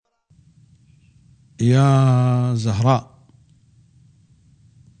يا زهراء.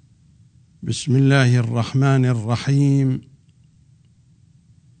 بسم الله الرحمن الرحيم.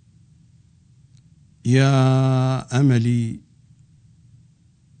 يا أملي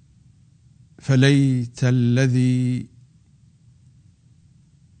فليت الذي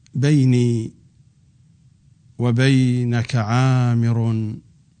بيني وبينك عامر،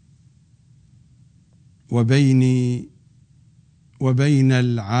 وبيني وبين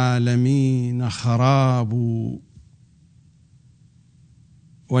العالمين خراب،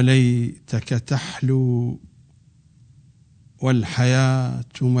 وليتك تحلو والحياة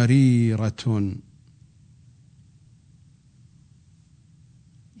مريرة،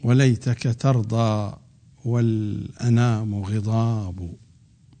 وليتك ترضى والأنام غضاب.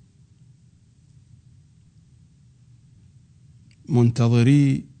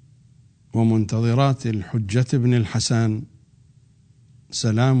 منتظري ومنتظرات الحجة بن الحسن،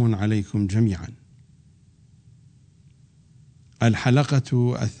 سلام عليكم جميعا.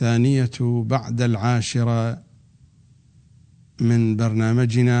 الحلقة 2 بعد 10 من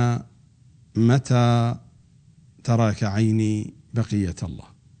برنامجنا متى تراك عيني بقية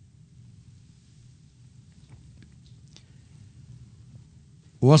الله.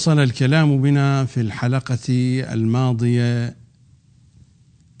 وصل الكلام بنا في الحلقة الماضية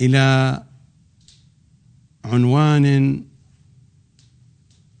إلى عنوان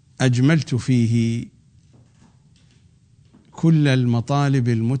أجملت فيه كل المطالب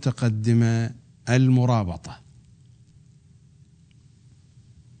المتقدمة المرابطة،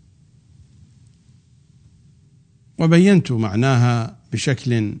 وبينت معناها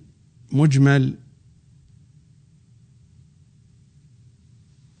بشكل مجمل،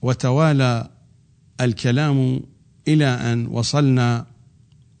 وتوالى الكلام إلى أن وصلنا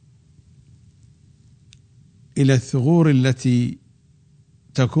إلى الثغور التي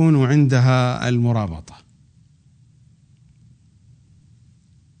تكون عندها المرابطة.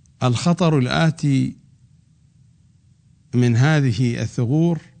 الخطر الآتي من هذه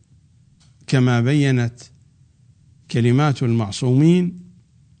الثغور كما بينت كلمات المعصومين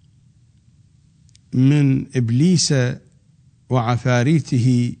من إبليس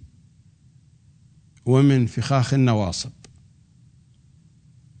وعفاريته ومن فخاخ النواصب.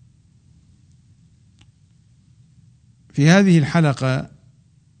 في هذه الحلقة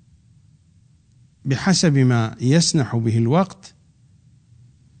بحسب ما يسنح به الوقت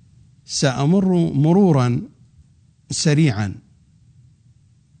سأمر مرورا سريعا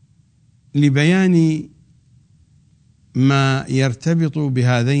لبيان ما يرتبط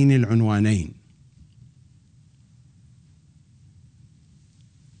بهذين العنوانين.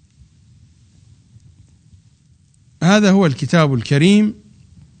 هذا هو الكتاب الكريم.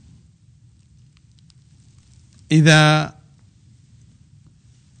 إذا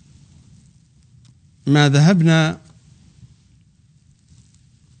ما ذهبنا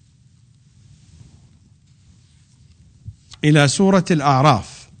إلى سورة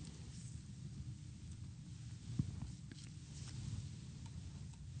الأعراف،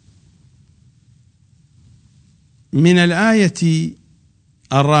 من الآية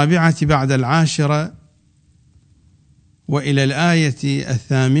 4 بعد 10 وإلى الآية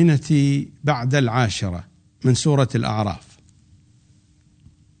 8 بعد 10 من سورة الأعراف،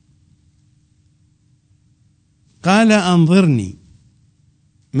 قال أنظرني.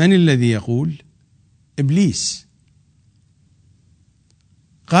 من الذي يقول؟ إبليس.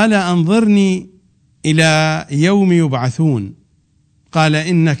 قال أنظرني إلى يوم يبعثون، قال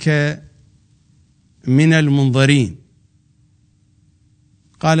إنك من المنظرين.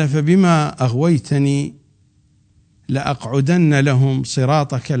 قال فبما أغويتني لأقعدن لهم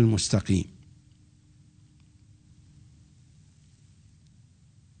صراطك المستقيم.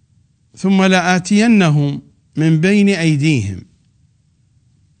 ثم لآتينهم من بين أيديهم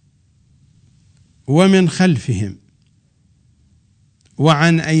ومن خلفهم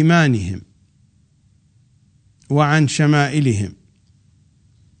وعن أيمانهم وعن شمائلهم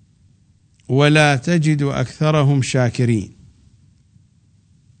ولا تجد أكثرهم شاكرين.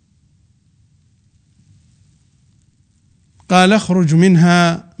 قال اخرج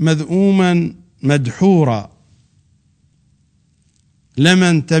منها مذءوما مدحورا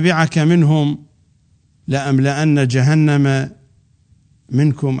لمن تبعك منهم لأملأن جهنم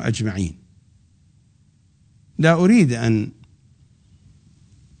منكم أجمعين. لا أريد أن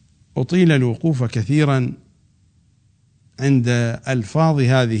أطيل الوقوف كثيرا عند ألفاظ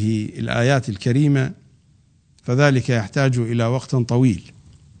هذه الآيات الكريمة، فذلك يحتاج إلى وقت طويل،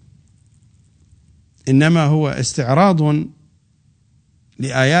 إنما هو استعراض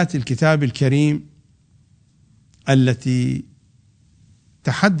لآيات الكتاب الكريم التي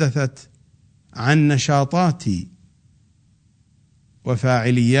تحدثت عن نشاطات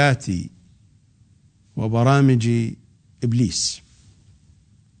وفاعليات وبرامج إبليس.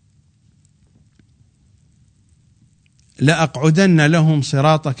 لأقعدن لهم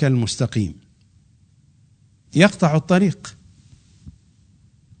صراطك المستقيم، يقطع الطريق.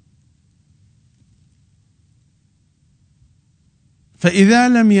 فإذا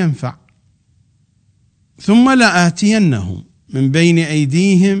لم ينفع ثم لآتينهم من بين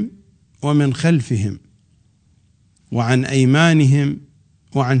أيديهم ومن خلفهم وعن أيمانهم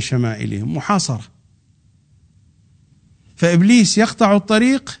وعن شمائلهم. محاصرة. فإبليس يقطع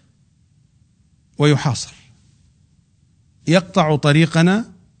الطريق ويحاصر، يقطع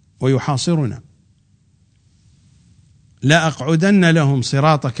طريقنا ويحاصرنا. لأقعدن لهم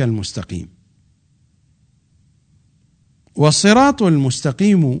صراطك المستقيم. والصراط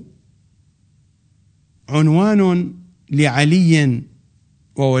المستقيم عنوان لعلي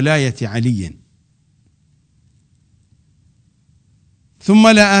وولاية علي. ثم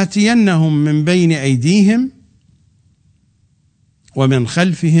لآتينهم من بين أيديهم ومن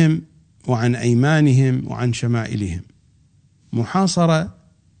خلفهم وعن أيمانهم وعن شمائلهم. محاصرة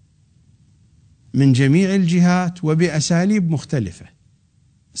من جميع الجهات وبأساليب مختلفة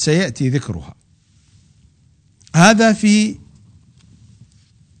سيأتي ذكرها. هذا في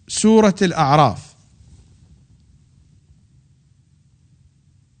سورة الأعراف.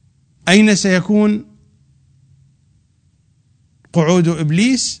 أين سيكون قعود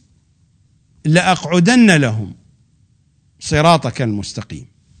إبليس؟ لأقعدن لهم صراطك المستقيم.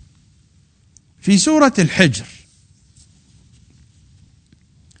 في سورة الحجر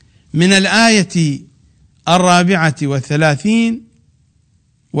من الآية 34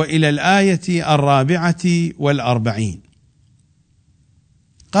 وإلى الآية 44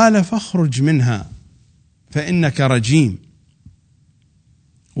 قال: فاخرج منها فإنك رجيم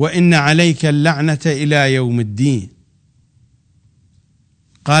وإن عليك اللعنة إلى يوم الدين.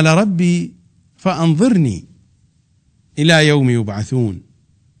 قال: ربي فأنظرني إلى يوم يبعثون.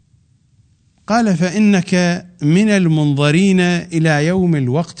 قال: فإنك من المنظرين إلى يوم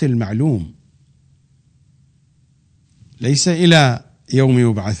الوقت المعلوم. ليس إلى يوم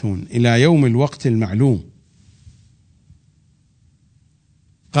يبعثون، إلى يوم الوقت المعلوم.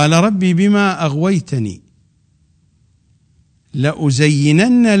 قال: ربي بما أغويتني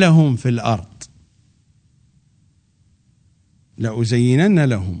لأزينن لهم في الأرض. لأزينن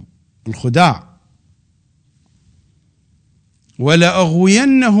لهم الخداع.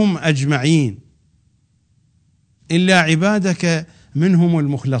 ولأغوينهم أجمعين إلا عبادك منهم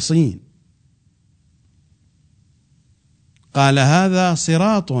المخلصين. قال: هذا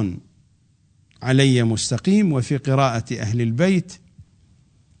صراط علي مستقيم. وفي قراءة أهل البيت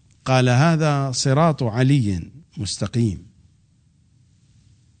قال: هذا صراط علي مستقيم.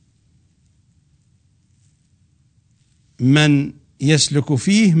 من يسلك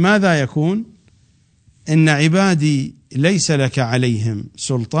فيه ماذا يكون؟ إن عبادي ليس لك عليهم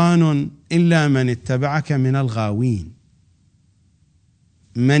سلطان إلا من اتبعك من الغاوين.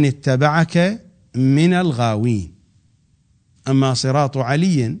 من اتبعك من الغاوين. أما صراط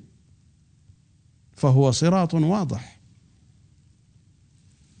علي فهو صراط واضح.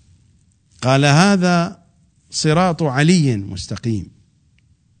 قال: هذا صراط علي مستقيم.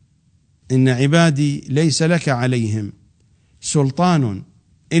 إن عبادي ليس لك عليهم سلطان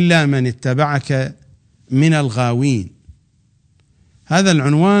إلا من اتبعك من الغاوين. هذا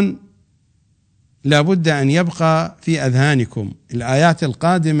العنوان لا بد أن يبقى في أذهانكم. الآيات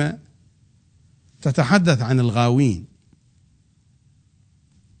القادمة تتحدث عن الغاوين.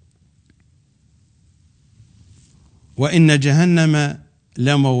 وإن جهنم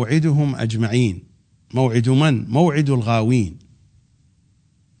لموعدهم أجمعين. موعد من؟ موعد الغاوين.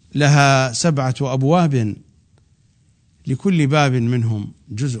 لها 7 أبواب لكل باب منهم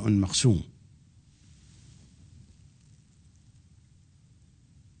جزء مقسوم.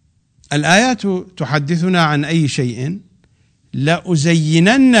 الآيات تحدثنا عن أي شيء؟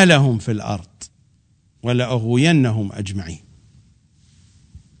 لأزينن لهم في الأرض ولأغوينهم أجمعين.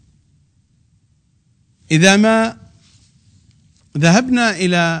 إذا ما ذهبنا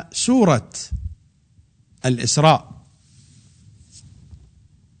إلى سورة الإسراء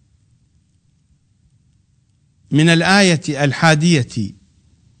من الآية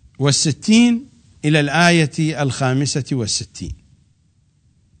 61 إلى الآية 65: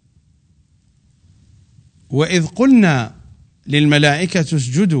 وإذ قلنا للملائكة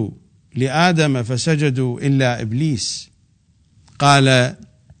اسجدوا لآدم فسجدوا إلا إبليس قال: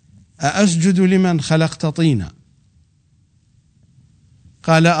 أأسجد لمن خلقت طينا.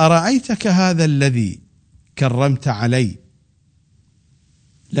 قال: أرأيتك هذا الذي كرمت علي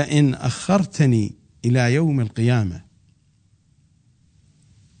لئن أخرتني إلى يوم القيامة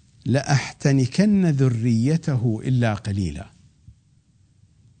لأحتنكن ذريته إلا قليلا.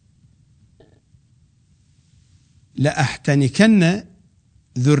 لأحتنكن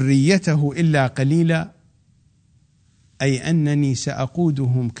ذريته إلا قليلا، أي أنني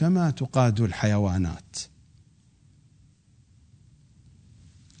سأقودهم كما تقاد الحيوانات.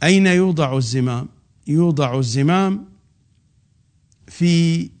 أين يوضع الزمام؟ يوضع الزمام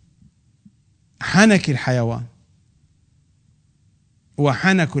في حنك الحيوان،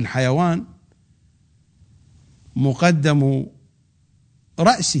 وحنك الحيوان مقدم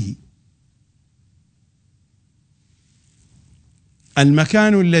رأسه،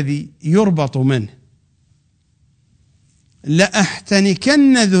 المكان الذي يربط منه.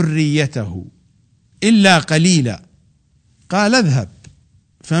 لأحتنكن ذريته إلا قليلا، قال اذهب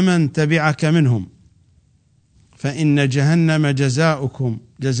فمن تبعك منهم فإن جهنم جزاؤكم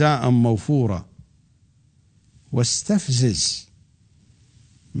جزاء موفورا واستفزز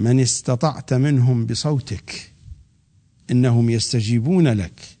من استطعت منهم بصوتك إنهم يستجيبون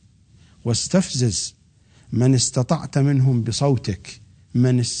لك. واستفزز من استطعت منهم بصوتك،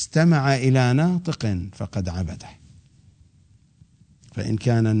 من استمع إلى ناطق فقد عبده، فإن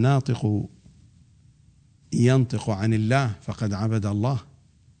كان الناطق ينطق عن الله فقد عبد الله،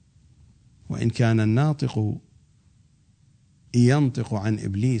 وإن كان الناطق ينطق عن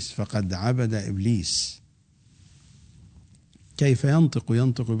إبليس فقد عبد إبليس. كيف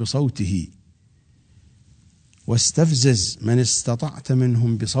ينطق بصوته. واستفزز من استطعت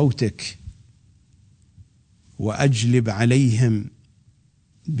منهم بصوتك وأجلب عليهم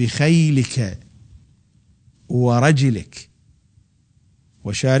بخيلك ورجلك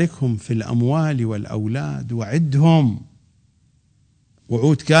وشاركهم في الأموال والأولاد وعدهم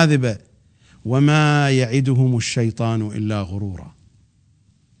وعود كاذبة وما يعدهم الشيطان إلا غرورا.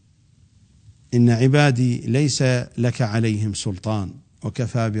 إن عبادي ليس لك عليهم سلطان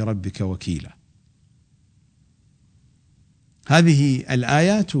وكفى بربك وكيلا. هذه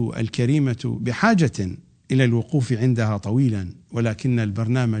الآيات الكريمة بحاجة إلى الوقوف عندها طويلا، ولكن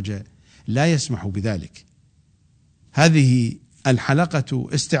البرنامج لا يسمح بذلك. هذه الحلقة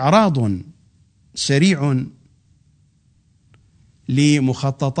استعراض سريع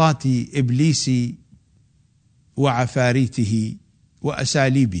لمخططات إبليس وعفاريته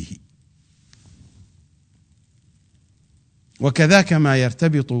وأساليبه، وكذاك ما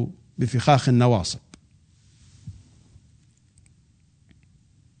يرتبط بفخاخ النواصب.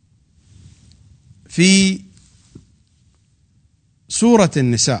 في سورة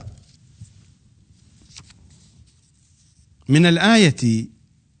النساء من الآية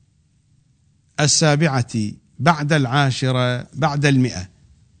 7 بعد 10 بعد 100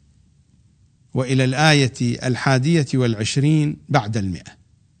 وإلى الآية 21 بعد 100: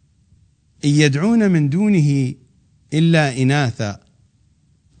 إن يدعون من دونه إلا إناثا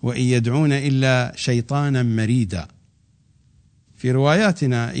وإن يدعون إلا شيطانا مريدا. في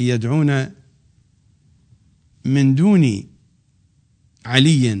رواياتنا: إن يدعون من دون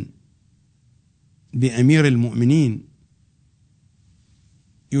علي بأمير المؤمنين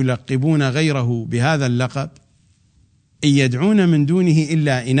يلقبون غيره بهذا اللقب، إن يدعون من دونه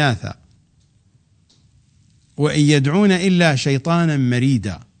إلا إناثا وإن يدعون إلا شيطانا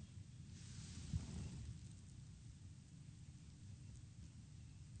مريدا.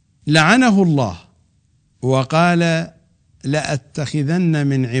 لعنه الله وقال: لأتخذن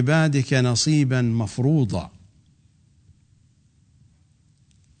من عبادك نصيبا مفروضا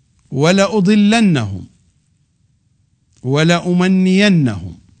ولأضلنهم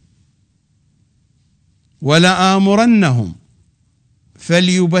ولأمنينهم ولآمرنهم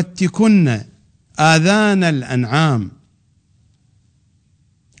فليبتكن آذان الأنعام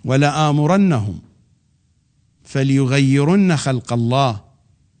ولآمرنهم فليغيرن خلق الله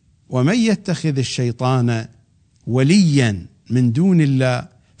ومن يتخذ الشيطان وليا من دون الله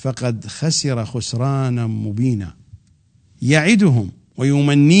فقد خسر خسرانا مبينا. يعدهم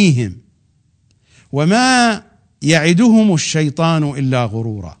ويمنيهم وما يعدهم الشيطان إلا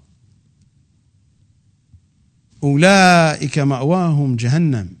غرورا. أولئك مأواهم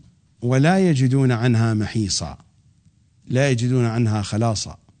جهنم ولا يجدون عنها محيصا، لا يجدون عنها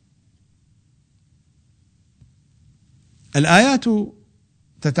خلاصا. الآيات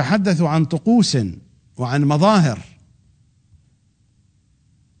تتحدث عن طقوس وعن مظاهر.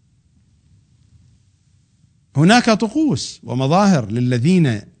 هناك طقوس ومظاهر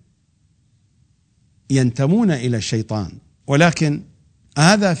للذين ينتمون إلى الشيطان، ولكن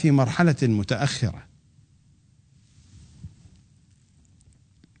هذا في مرحلة متأخرة.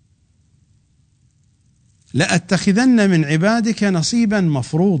 لأتخذن من عبادك نصيبا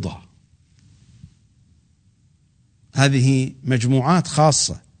مفروضا. هذه مجموعات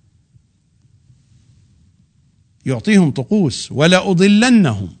خاصة يعطيهم طقوس.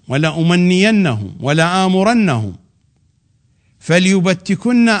 ولأضلنهم ولأمنينهم ولآمرنهم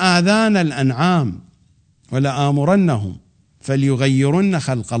فليبتكن آذان الأنعام ولآمرنهم فليغيرن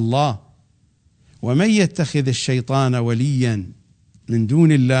خلق الله ومن يتخذ الشيطان وليا من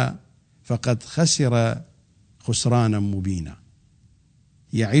دون الله فقد خسر خسرانا مبينا.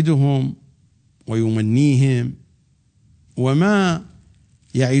 يعدهم ويمنيهم وما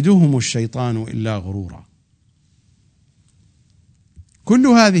يعدهم الشيطان إلا غرورا. كل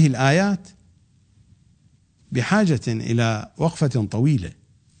هذه الآيات بحاجة إلى وقفة طويلة،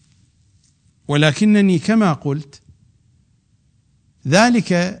 ولكنني كما قلت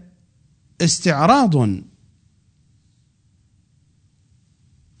ذلك استعراض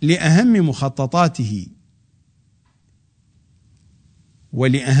لأهم مخططاته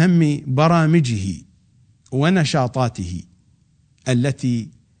ولأهم برامجه ونشاطاته التي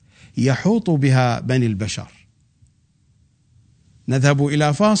يحوط بها بني البشر. نذهب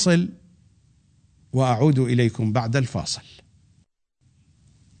إلى فاصل وأعود إليكم بعد الفاصل.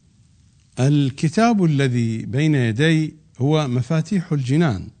 الكتاب الذي بين يدي هو مفاتيح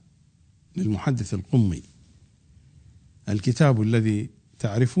الجنان للمحدث القمي، الكتاب الذي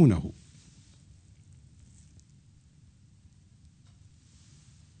تعرفونه.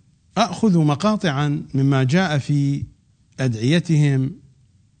 أخذ مقاطعا مما جاء في أدعيتهم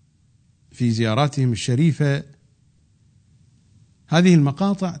في زياراتهم الشريفة. هذه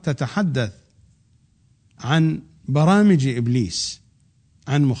المقاطع تتحدث عن برامج إبليس،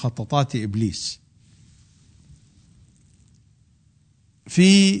 عن مخططات إبليس.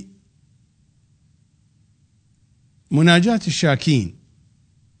 في مناجاة الشاكين،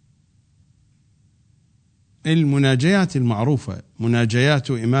 المناجيات المعروفة،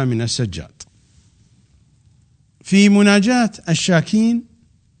 مناجيات إمامنا السجاد، في مناجاة الشاكين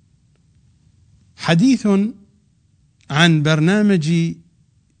حديث عن برنامج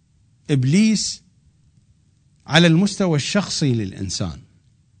إبليس على المستوى الشخصي للإنسان.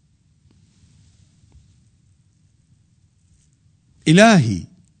 إلهي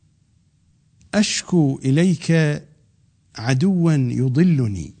أشكو إليك عدوا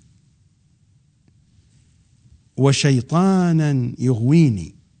يضلني وشيطانا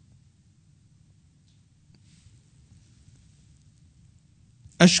يغويني.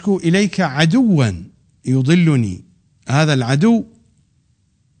 أشكو إليك عدوا يضلني. هذا العدو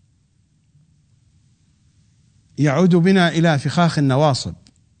يعود بنا إلى فخاخ النواصب.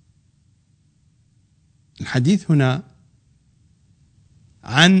 الحديث هنا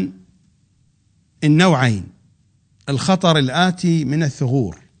عن النوعين: الخطر الآتي من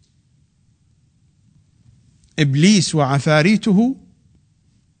الثغور، إبليس وعفاريته،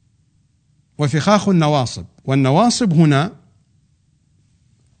 وفخاخ النواصب. والنواصب هنا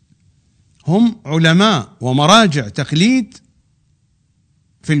هم علماء ومراجع تقليد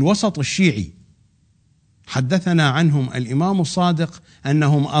في الوسط الشيعي، حدثنا عنهم الإمام الصادق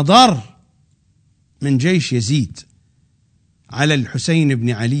أنهم أضر من جيش يزيد على الحسين بن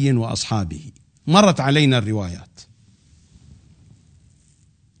علي وأصحابه. مرت علينا الروايات.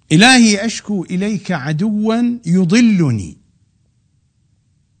 إلهي أشكو إليك عدوا يضلني،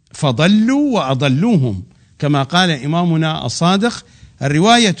 فضلوا وأضلوهم كما قال إمامنا الصادق.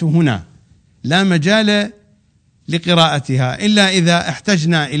 الرواية هنا لا مجال لقراءتها إلا إذا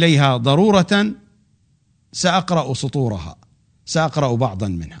احتجنا إليها ضرورة. سأقرأ سطورها، سأقرأ بعضا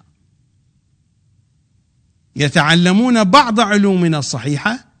منها. يتعلمون بعض علومنا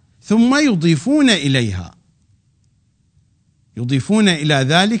الصحيحة ثم يضيفون إلى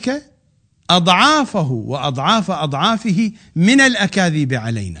ذلك أضعافه وأضعاف أضعافه من الأكاذيب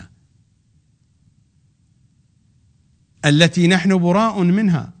علينا التي نحن براء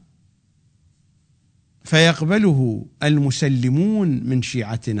منها، فيقبله المسلمون من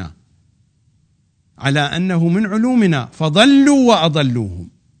شيعتنا على أنه من علومنا، فضلوا وأضلوهم.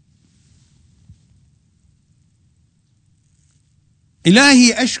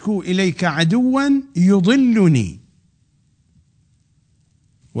 إلهي أشكو إليك عدوا يضلني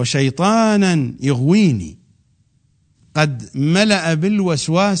وشيطانا يغويني، قد ملأ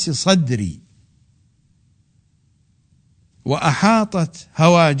بالوسواس صدري وأحاطت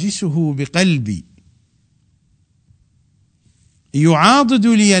هواجسه بقلبي، يعاضد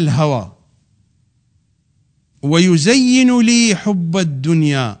لي الهوى ويزين لي حب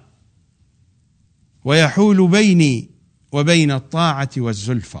الدنيا ويحول بيني وبين الطاعة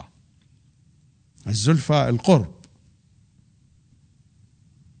والزلفى. الزلفى القرب.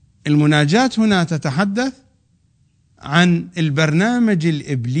 المناجاة هنا تتحدث عن البرنامج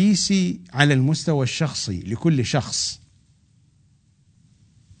الإبليسي على المستوى الشخصي لكل شخص.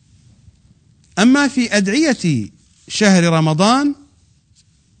 أما في أدعية شهر رمضان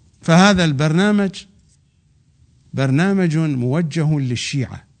فهذا البرنامج برنامج موجه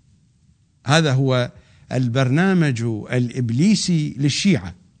للشيعة، هذا هو البرنامج الإبليسي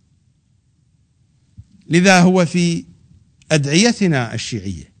للشيعة، لذا هو في أدعيتنا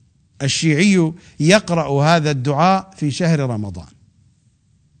الشيعية. الشيعي يقرأ هذا الدعاء في شهر رمضان.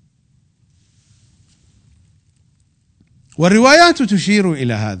 والروايات تشير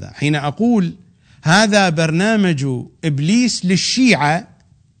إلى هذا. حين أقول هذا برنامج إبليس للشيعة،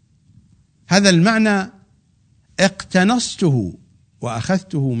 هذا المعنى اقتنصته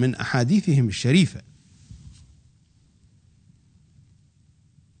وأخذته من أحاديثهم الشريفة.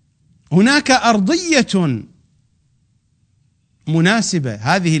 هناك أرضية مناسبة،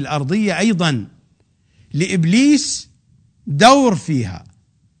 هذه الأرضية أيضا لإبليس دور فيها،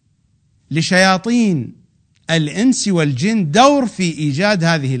 لشياطين الإنس والجن دور في إيجاد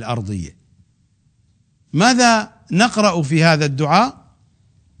هذه الأرضية. ماذا نقرأ في هذا الدعاء؟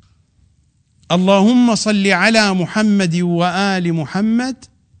 اللهم صل على محمد وآل محمد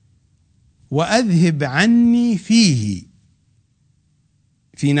وأذهب عني فيه،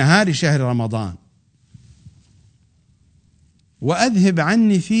 في نهار شهر رمضان، وأذهب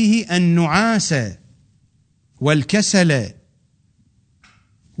عني فيه النعاس والكسل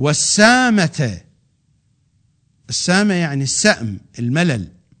والسامة. السامة يعني السأم،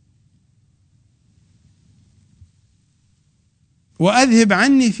 الملل. وأذهب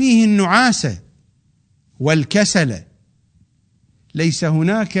عني فيه النعاس والكسل. ليس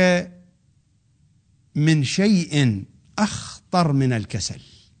هناك من شيء أخطر من الكسل.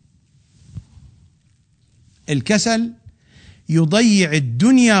 الكسل يضيع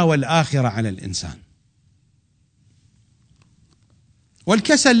الدنيا والآخرة على الإنسان.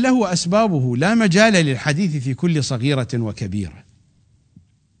 والكسل له أسبابه، لا مجال للحديث في كل صغيرة وكبيرة.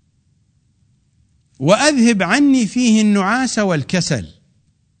 وأذهب عني فيه النعاس والكسل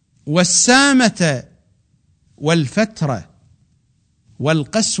والسامة والفترة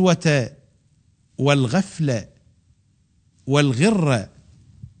والقسوة والغفلة والغرة،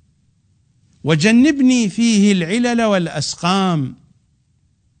 وجنبني فيه العلل والأسقام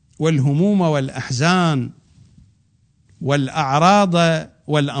والهموم والأحزان والأعراض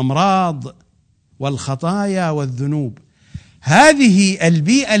والأمراض والخطايا والذنوب. هذه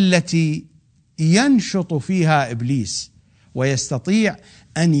البيئة التي ينشط فيها إبليس ويستطيع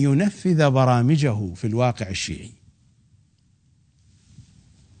أن ينفذ برامجه في الواقع الشيعي.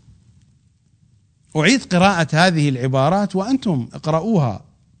 أعيد قراءة هذه العبارات وأنتم اقرأوها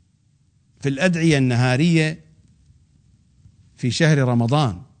في الأدعية النهارية في شهر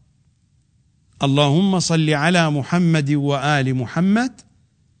رمضان. اللهم صل على محمد وآل محمد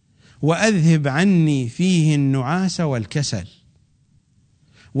وأذهب عني فيه النعاس والكسل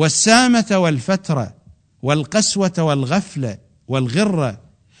والسامة والفترة والقسوة والغفلة والغرة،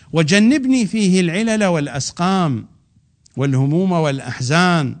 وجنبني فيه العلل والأسقام والهموم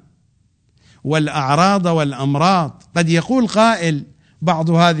والأحزان والأعراض والأمراض. قد يقول قائل بعض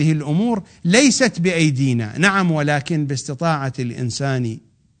هذه الأمور ليست بأيدينا. نعم، ولكن باستطاعة الإنسان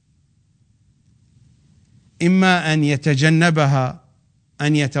إما أن يتجنبها،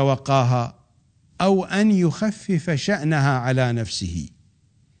 أن يتوقاها، أو أن يخفف شأنها على نفسه،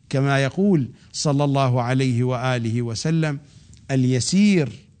 كما يقول صلى الله عليه وآله وسلم: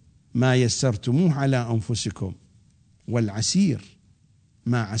 اليسير ما يسرتموه على أنفسكم، والعسير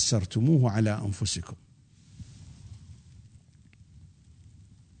ما عسرتموه على أنفسكم.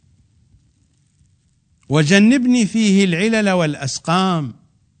 وجنبني فيه العلل والأسقام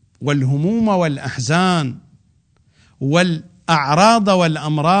والهموم والأحزان والأعراض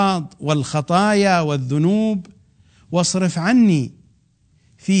والأمراض والخطايا والذنوب، واصرف عني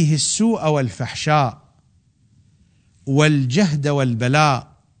فيه السوء والفحشاء والجهد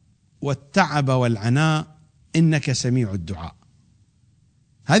والبلاء والتعب والعناء، إنك سميع الدعاء.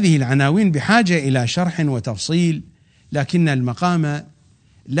 هذه العناوين بحاجة إلى شرح وتفصيل، لكن المقام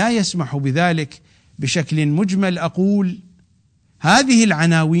لا يسمح بذلك. بشكل مجمل أقول هذه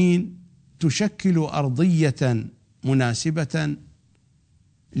العناوين تشكل أرضية مناسبة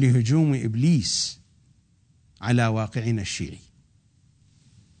لهجوم إبليس على واقعنا الشيعي.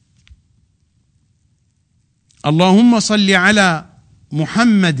 اللهم صل على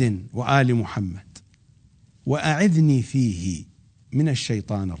محمد وآل محمد وأعذني فيه من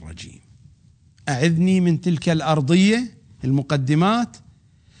الشيطان الرجيم. أعذني من تلك الأرضية المقدمات،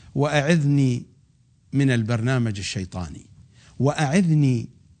 وأعذني من البرنامج الشيطاني، وأعذني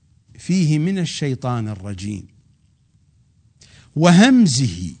فيه من الشيطان الرجيم.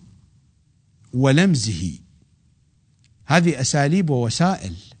 وهمزه ولمزه. هذه أساليب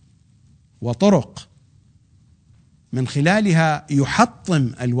ووسائل وطرق من خلالها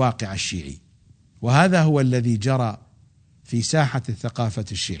يحطم الواقع الشيعي، وهذا هو الذي جرى في ساحة الثقافة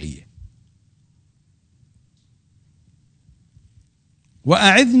الشيعية.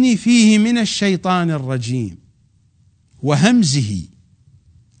 وأعذني فيه من الشيطان الرجيم وهمزه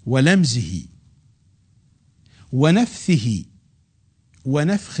ولمزه ونفثه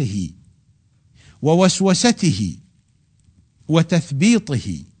ونفخه ووسوسته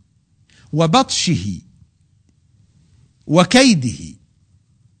وتثبيطه وبطشه وكيده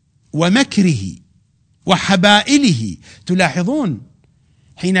ومكره وحبائله. تلاحظون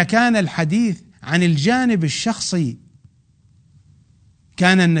حين كان الحديث عن الجانب الشخصي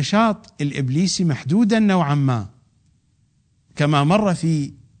كان النشاط الإبليسي محدودا نوعا ما كما مر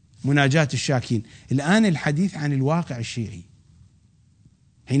في مناجاة الشاكين. الآن الحديث عن الواقع الشيعي،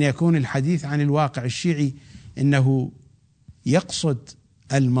 حين يكون الحديث عن الواقع الشيعي إنه يقصد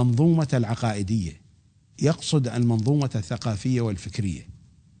المنظومة العقائدية، يقصد المنظومة الثقافية والفكرية،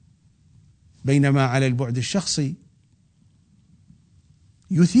 بينما على البعد الشخصي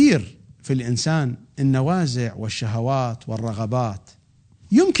يثير في الإنسان النوازع والشهوات والرغبات.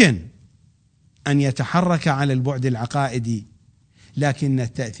 يمكن أن يتحرك على البعد العقائدي، لكن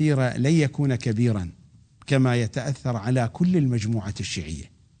التأثير لن يكون كبيرا كما يتأثر على كل المجموعة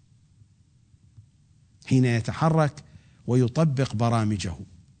الشيعية حين يتحرك ويطبق برامجه.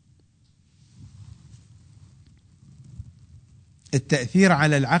 التأثير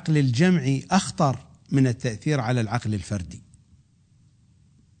على العقل الجمعي أخطر من التأثير على العقل الفردي.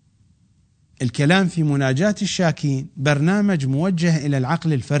 الكلام في مناجاة الشاكين برنامج موجه إلى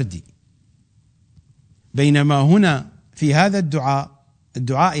العقل الفردي، بينما هنا في هذا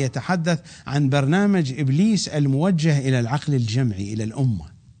الدعاء يتحدث عن برنامج إبليس الموجه إلى العقل الجمعي، إلى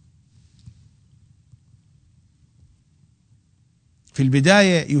الأمة. في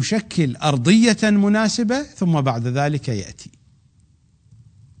البداية يشكل أرضية مناسبة، ثم بعد ذلك يأتي.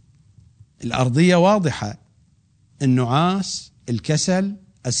 الأرضية واضحة: النعاس، الكسل،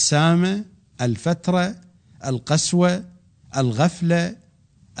 السامة، الفترة، القسوة، الغفلة،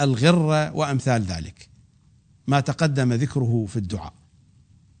 الغرة، وأمثال ذلك ما تقدم ذكره في الدعاء.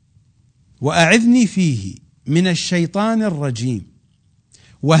 وأعذني فيه من الشيطان الرجيم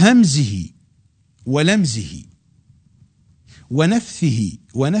وهمزه ولمزه ونفثه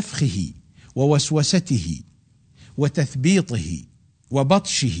ونفخه ووسوسته وتثبيطه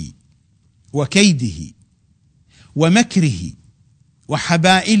وبطشه وكيده ومكره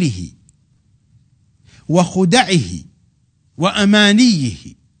وحبائله وخدعه وأمانيه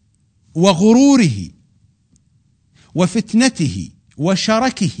وغروره وفتنته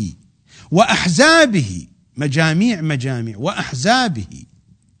وشركه وأحزابه. مجاميع وأحزابه،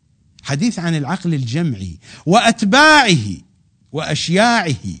 حديث عن العقل الجمعي، وأتباعه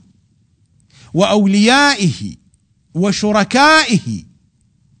وأشياعه وأوليائه وشركائه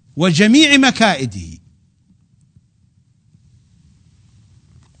وجميع مكائده.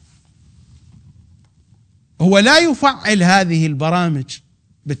 هو لا يفعل هذه البرامج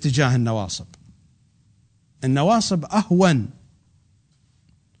باتجاه النواصب. النواصب أهون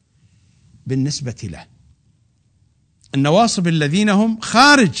بالنسبة له. النواصب الذين هم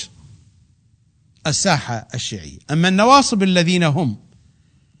خارج الساحة الشيعية، أما النواصب الذين هم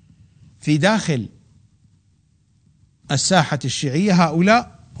في داخل الساحة الشيعية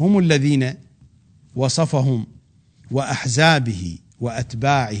هؤلاء هم الذين وصفهم وأحزابه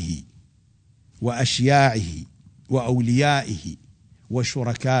وأتباعه وأشياعه وأوليائه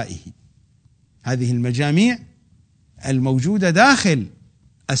وشركائه. هذه المجاميع الموجودة داخل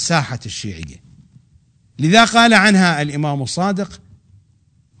الساحة الشيعية. لذا قال عنها الإمام الصادق: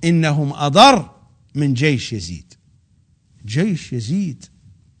 إنهم أضر من جيش يزيد. جيش يزيد،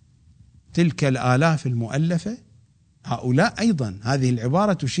 تلك الآلاف المؤلفة، هؤلاء أيضا. هذه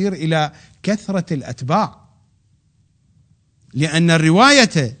العبارة تشير إلى كثرة الأتباع، لأن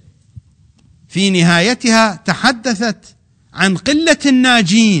الرواية في نهايتها تحدثت عن قلة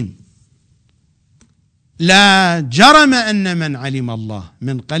الناجين. لا جرم أن من علم الله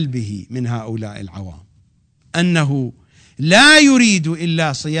من قلبه من هؤلاء العوام أنه لا يريد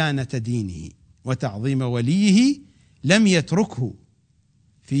إلا صيانة دينه وتعظيم وليه لم يتركه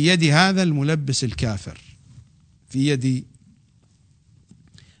في يد هذا الملبس الكافر، في يد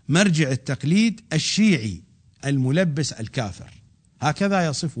مرجع التقليد الشيعي الملبس الكافر. هكذا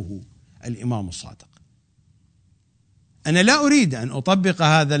يصفه الإمام الصادق. أنا لا أريد أن أطبق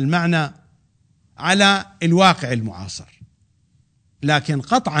هذا المعنى على الواقع المعاصر، لكن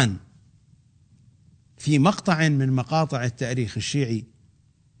قطعا في مقطع من مقاطع التاريخ الشيعي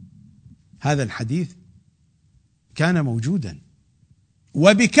هذا الحديث كان موجودا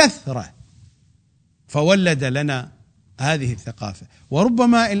وبكثرة، فولد لنا هذه الثقافة.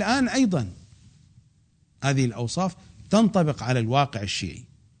 وربما الآن أيضا هذه الأوصاف تنطبق على الواقع الشيعي.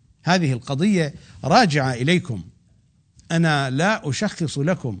 هذه القضية راجعة إليكم، أنا لا أشخص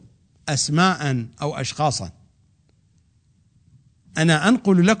لكم أسماء أو أشخاصا، أنا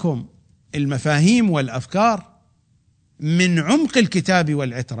أنقل لكم المفاهيم والأفكار من عمق الكتاب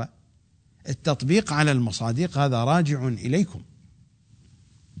والعترة. التطبيق على المصادق هذا راجع إليكم،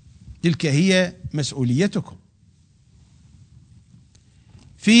 تلك هي مسؤوليتكم.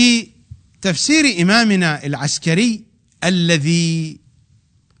 في تفسير إمامنا العسكري الذي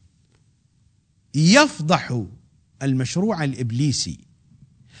يفضح المشروع الإبليسي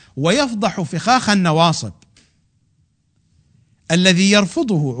ويفضح فخاخ النواصب الذي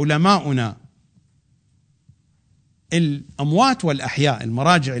يرفضه علماؤنا الأموات والأحياء،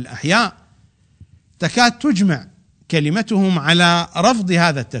 المراجع الأحياء تكاد تجمع كلمتهم على رفض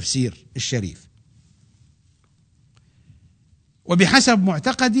هذا التفسير الشريف. وبحسب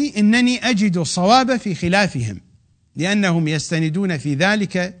معتقدي إنني أجد الصواب في خلافهم، لأنهم يستندون في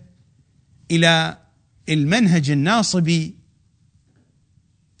ذلك إلى المنهج الناصبي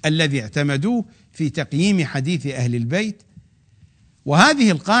الذي اعتمدوه في تقييم حديث أهل البيت.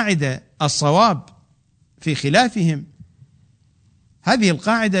 وهذه القاعدة الصواب في خلافهم، هذه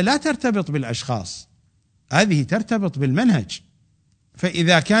القاعدة لا ترتبط بالأشخاص، هذه ترتبط بالمنهج.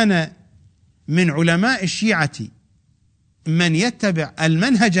 فإذا كان من علماء الشيعة من يتبع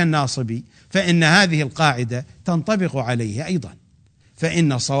المنهج الناصبي فإن هذه القاعدة تنطبق عليه أيضا،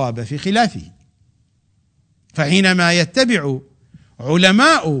 فإن الصواب في خلافه. فحينما يتبع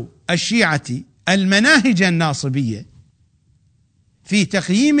علماء الشيعة المناهج الناصبية في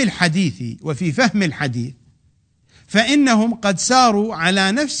تقييم الحديث وفي فهم الحديث، فإنهم قد ساروا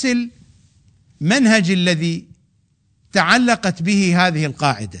على نفس المنهج الذي تعلقت به هذه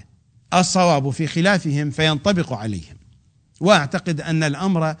القاعدة، الصواب في خلافهم، فينطبق عليهم. وأعتقد أن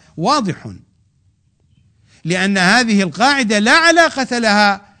الأمر واضح، لأن هذه القاعدة لا علاقة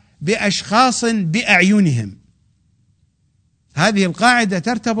لها بأشخاص بأعينهم، هذه القاعدة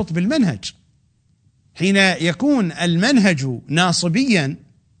ترتبط بالمنهج. حين يكون المنهج ناصبيا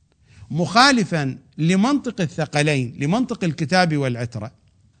مخالفا لمنطق الثقلين، لمنطق الكتاب والعترة،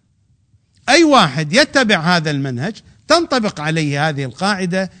 أي واحد يتبع هذا المنهج تنطبق عليه هذه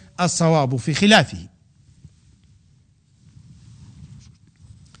القاعدة، الصواب في خلافه.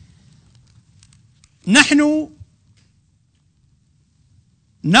 نحن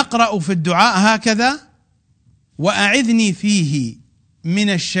نقرأ في الدعاء هكذا: وأعذني فيه من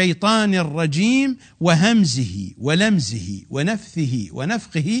الشيطان الرجيم وهمزه ولمزه ونفثه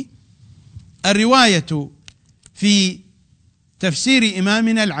ونفخه. الرواية في تفسير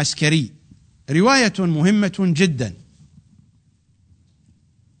إمامنا العسكري رواية مهمة جدا.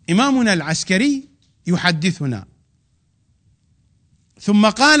 إمامنا العسكري يحدثنا: ثم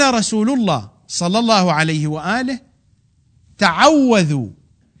قال رسول الله صلى الله عليه وآله: تعوذوا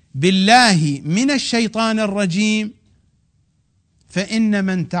بالله من الشيطان الرجيم، فإن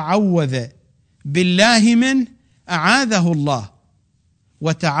من تعوذ بالله منه أعاذه الله،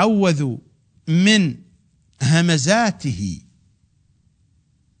 وتعوذوا من همزاته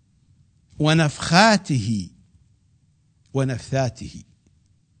ونفخاته ونفثاته.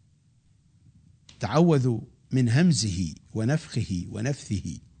 تعوذوا من همزه ونفخه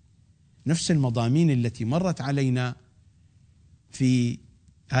ونفثه، نفس المضامين التي مرت علينا في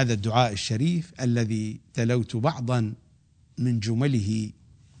هذا الدعاء الشريف الذي تلوت بعضا من جمله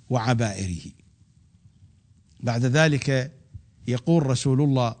وعبائره. بعد ذلك يقول رسول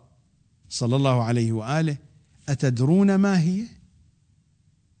الله صلى الله عليه وآله: أتدرون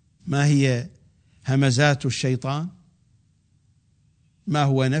ما هي همزات الشيطان؟ ما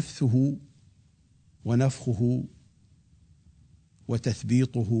هو نفثه ونفخه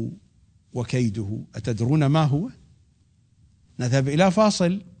وتثبيطه وكيده؟ أتدرون ما هو؟ نذهب إلى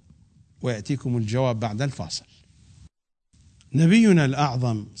فاصل ويأتيكم الجواب بعد الفاصل. نبينا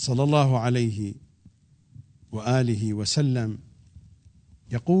الأعظم صلى الله عليه وآله وسلم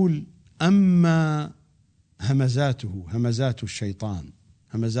يقول: أما همزاته، همزات الشيطان،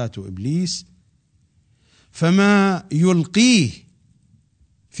 همزات إبليس، فما يلقيه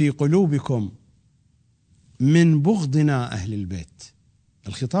في قلوبكم من بغضنا أهل البيت.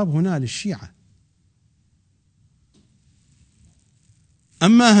 الخطاب هنا للشيعة.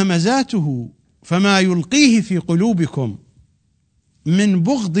 أما همزاته فما يلقيه في قلوبكم من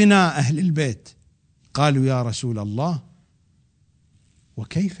بغضنا أهل البيت. قالوا: يا رسول الله،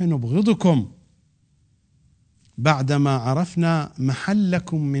 وكيف نبغضكم بعدما عرفنا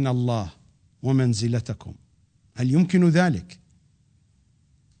محلكم من الله ومنزلتكم؟ هل يمكن ذلك؟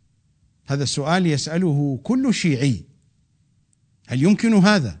 هذا السؤال يسأله كل شيعي، هل يمكن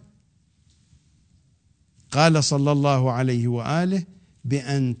هذا؟ قال صلى الله عليه وآله: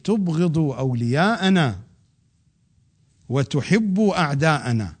 بأن تبغضوا أولياءنا وتحبوا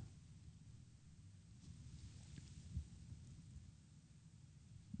أعداءنا.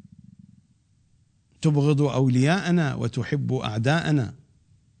 تبغضوا أولياءنا وتحبوا أعداءنا.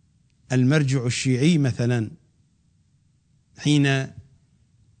 المرجع الشيعي مثلا حين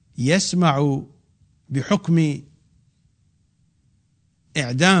يسمع بحكم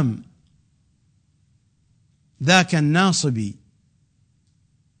إعدام ذاك الناصبي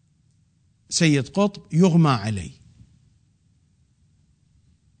سيد قطب يغمى عليه،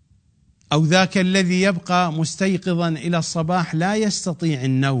 أو ذاك الذي يبقى مستيقظا إلى الصباح لا يستطيع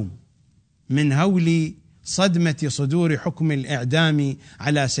النوم من هول صدمة صدور حكم الإعدام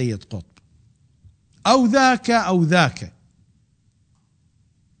على سيد قطب، أو ذاك أو ذاك،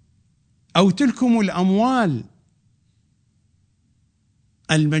 أو تلكم الأموال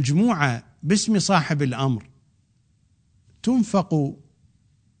المجموعة باسم صاحب الأمر تنفق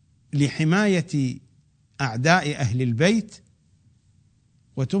لحماية أعداء أهل البيت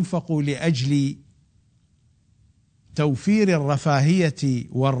وتنفق لأجل توفير الرفاهية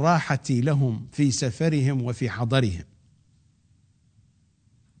والراحة لهم في سفرهم وفي حضرهم،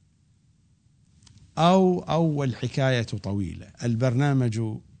 والحكاية طويلة. البرنامج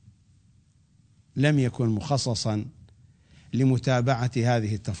لم يكن مخصصا لمتابعة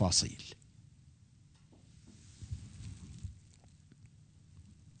هذه التفاصيل.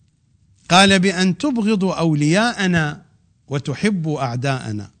 قال: بأن تبغضوا أولياءنا وتحبوا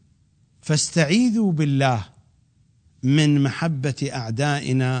أعداءنا، فاستعيذوا بالله من محبة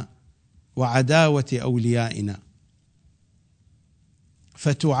أعدائنا وعداوة أوليائنا،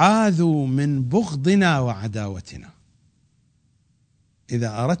 فتعاذوا من بغضنا وعداوتنا.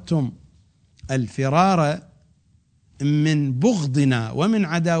 إذا أردتم الفرار من بغضنا ومن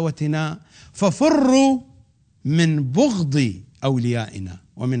عداوتنا ففروا من بغض أوليائنا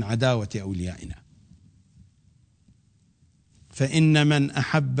ومن عداوة أوليائنا، فإن من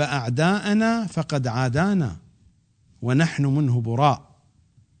أحب أعداءنا فقد عادانا ونحن منه براء،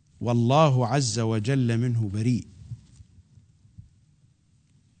 والله عز وجل منه بريء.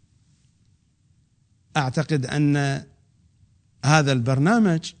 أعتقد أن هذا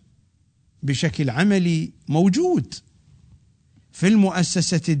البرنامج بشكل عملي موجود في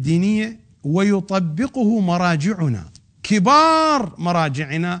المؤسسة الدينية ويطبقه مراجعنا، كبار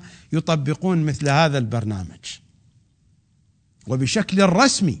مراجعنا يطبقون مثل هذا البرنامج وبشكل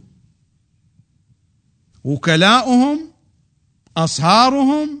رسمي. وكلاؤهم،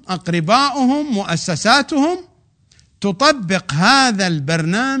 أصهارهم، أقرباؤهم، مؤسساتهم تطبق هذا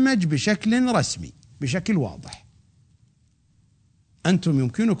البرنامج بشكل رسمي، بشكل واضح. أنتم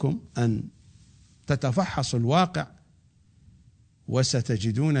يمكنكم أن تتفحصوا الواقع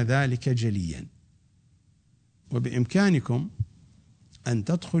وستجدون ذلك جليا، وبإمكانكم أن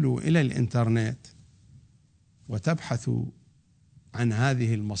تدخلوا إلى الإنترنت وتبحثوا عن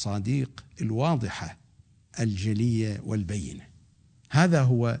هذه المصادق الواضحة الجلية والبينة. هذا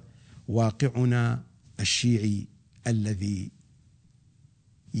هو واقعنا الشيعي الذي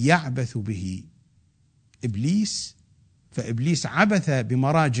يعبث به إبليس، فإبليس عبث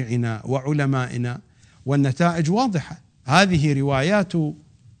بمراجعنا وعلمائنا والنتائج واضحة. هذه روايات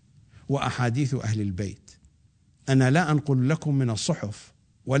وأحاديث أهل البيت. أنا لا أنقل لكم من الصحف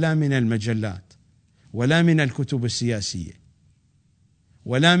ولا من المجلات ولا من الكتب السياسية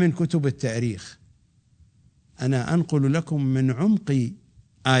ولا من كتب التاريخ، أنا أنقل لكم من عمق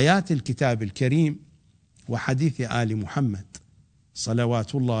آيات الكتاب الكريم وحديث آل محمد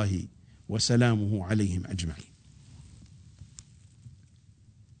صلوات الله وسلامه عليهم أجمعين.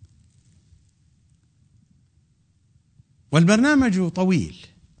 والبرنامج طويل،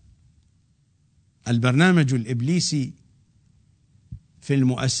 البرنامج الإبليسي في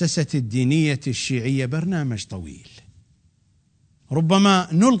المؤسسة الدينية الشيعية برنامج طويل.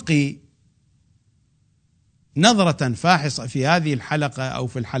 ربما نلقي نظرة فاحصة في هذه الحلقة أو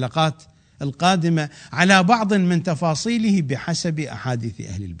في الحلقات القادمة على بعض من تفاصيله بحسب أحاديث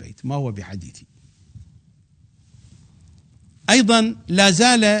أهل البيت، ما هو بحديثي. أيضا لا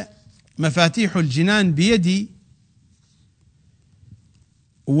زال مفاتيح الجنان بيدي،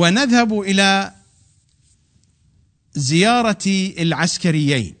 ونذهب إلى زيارة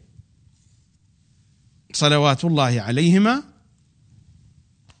العسكريين صلوات الله عليهما،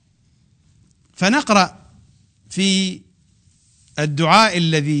 فنقرأ في الدعاء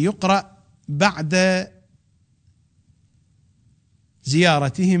الذي يقرأ بعد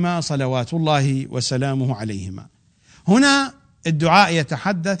زيارتهما صلوات الله وسلامه عليهما. هنا الدعاء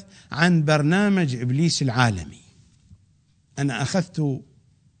يتحدث عن برنامج إبليس العالمي. أنا أخذت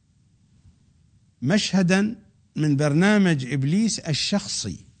مشهدا من برنامج إبليس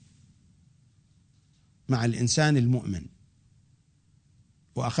الشخصي مع الإنسان المؤمن،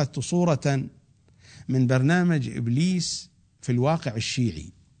 وأخذت صورة من برنامج إبليس في الواقع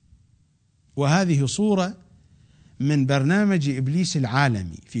الشيعي، وهذه صورة من برنامج إبليس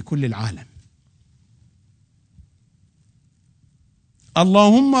العالمي في كل العالم.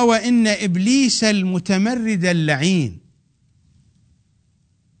 اللهم وإن إبليس المتمرد اللعين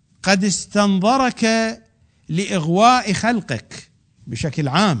قد استنظرك لإغواء خلقك بشكل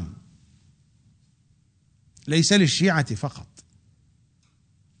عام، ليس للشيعة فقط.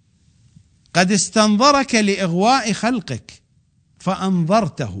 قد استنظرك لإغواء خلقك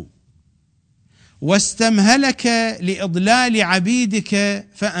فأنظرته، واستمهلك لإضلال عبيدك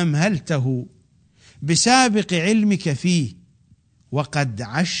فأمهلته بسابق علمك فيه، وقد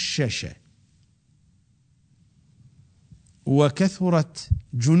عشش وكثرت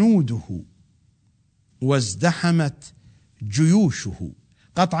جنوده وازدحمت جيوشه.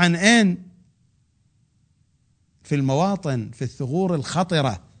 قطعا أين؟ في المواطن، في الثغور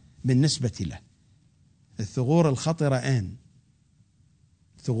الخطرة بالنسبة له. الثغور الخطرة أين؟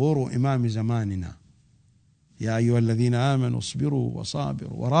 ثغور إمام زماننا. يا أيها الذين آمنوا اصبروا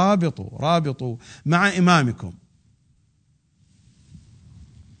وصابروا رابطوا مع إمامكم.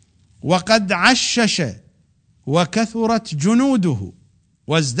 وقد عشش وكثرت جنوده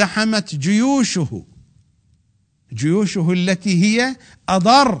وازدحمت جيوشه التي هي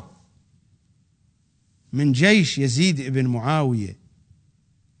أضر من جيش يزيد بن معاوية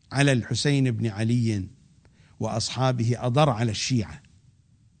على الحسين بن علي وأصحابه، أضر على الشيعة.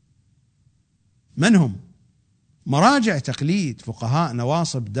 من هم؟ مراجع تقليد، فقهاء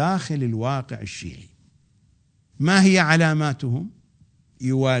نواصب داخل الواقع الشيعي. ما هي علاماتهم؟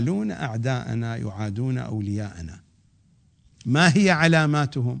 يوالون أعداءنا يعادون أولياءنا. ما هي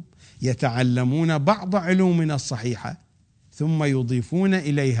علاماتهم؟ يتعلمون بعض علومنا الصحيحة ثم يضيفون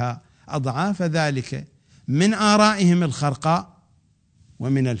إليها أضعاف ذلك من آرائهم الخرقاء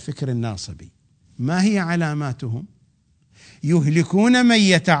ومن الفكر الناصبي. ما هي علاماتهم؟ يهلكون من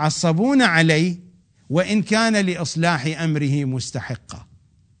يتعصبون عليه وإن كان لإصلاح أمره مستحقا،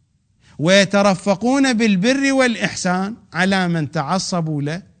 ويترفقون بالبر والإحسان على من تعصبوا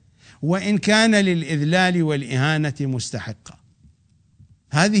له وإن كان للإذلال والإهانة مستحقا.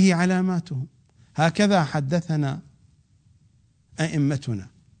 هذه علاماتهم، هكذا حدثنا أئمتنا.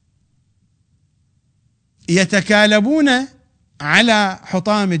 يتكالبون على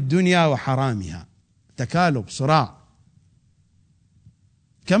حطام الدنيا وحرامها، تكالب، صراع،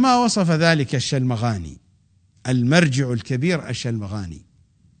 كما وصف ذلك الشلمغاني، المرجع الكبير الشلمغاني،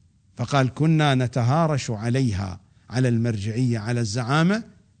 فقال: كنا نتهارش عليها، على المرجعية، على الزعامة،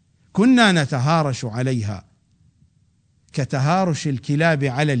 كنا نتهارش عليها كتهارش الكلاب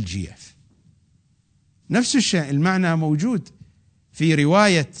على الجيف. نفس الشيء، المعنى موجود في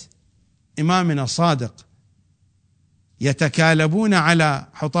رواية إمامنا الصادق: يتكالبون على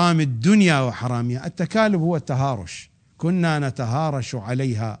حطام الدنيا وحرامها. التكالب هو التهارش، كنا نتهارش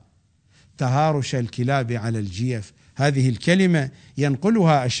عليها تهارش الكلاب على الجيف. هذه الكلمة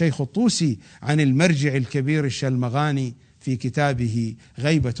ينقلها الشيخ الطوسي عن المرجع الكبير الشلمغاني في كتابه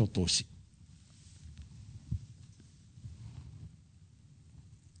غيبة الطوسي.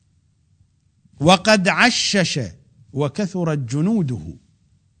 وقد عشش وكثرت جنوده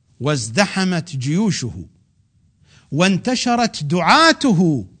وازدحمت جيوشه وانتشرت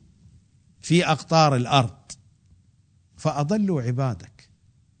دعاته في أقطار الأرض فأضلوا عبادك.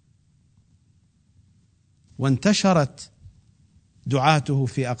 وانتشرت دعاته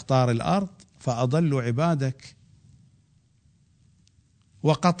في أقطار الأرض فأضلوا عبادك.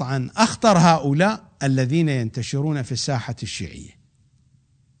 وقطعا أخطر هؤلاء الذين ينتشرون في الساحة الشيعية.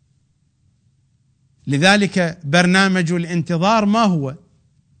 لذلك برنامج الانتظار ما هو؟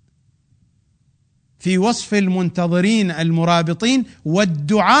 في وصف المنتظرين المرابطين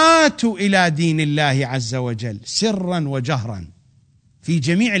والدعاة إلى دين الله عز وجل سرا وجهرا في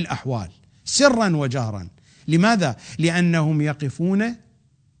جميع الأحوال، سرا وجهرا. لماذا؟ لأنهم يقفون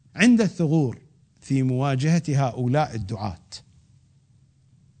عند الثغور في مواجهة هؤلاء الدعاة.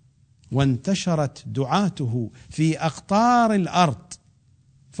 وانتشرت دعاته في أقطار الأرض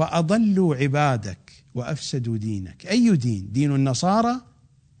فأضلوا عبادك وأفسدوا دينك. أي دين؟ دين النصارى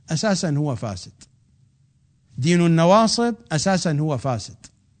أساسا هو فاسد، دين النواصب أساسا هو فاسد.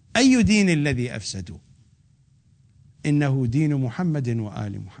 أي دين الذي أفسدوا؟ إنه دين محمد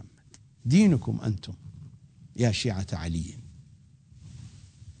وآل محمد، دينكم أنتم يا شيعة علي.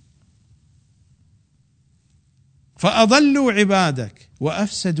 فأضلوا عبادك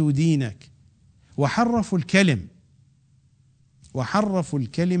وأفسدوا دينك وحرفوا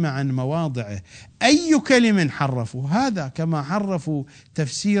الكلم عن مواضعه. أي كلم حرفوا؟ هذا كما حرفوا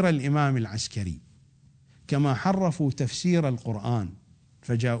تفسير الإمام العسكري، كما حرفوا تفسير القرآن،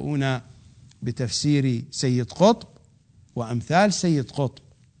 فجاءونا بتفسير سيد قطب وأمثال سيد قطب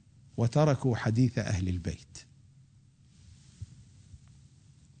وتركوا حديث أهل البيت.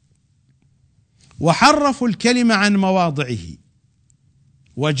 وحرفوا الكلم عن مواضعه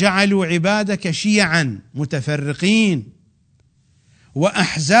وجعلوا عبادك شيعا متفرقين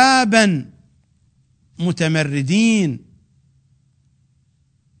وأحزابا متمردين،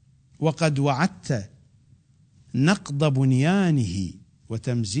 وقد وعدت نقض بنيانه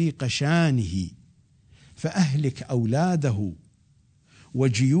وتمزيق شانه، فأهلك أولاده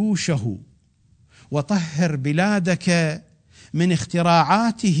وجيوشه وطهر بلادك من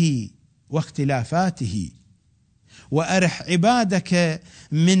اختراعاته واختلافاته، وأرح عبادك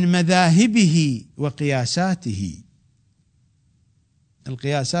من مذاهبه وقياساته.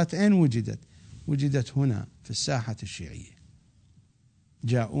 القياسات أين وجدت؟ وجدت هنا في الساحة الشيعية،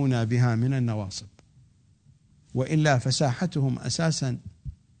 جاءونا بها من النواصب، وإلا فساحتهم أساسا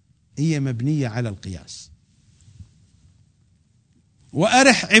هي مبنية على القياس.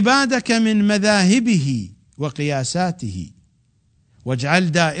 وأرح عبادك من مذاهبه وقياساته،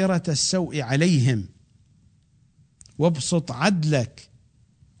 واجعل دائرة السوء عليهم، وابسط عدلك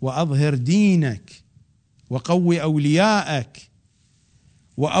وأظهر دينك، وقوي أولياءك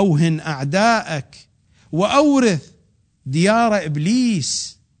وأوهن أعداءك، وأورث ديار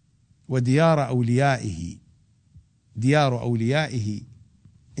إبليس وديار أوليائه. ديار أوليائه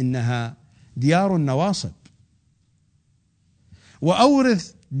إنها ديار النواصب،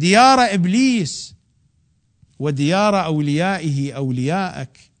 وأورث ديار إبليس وديار أوليائه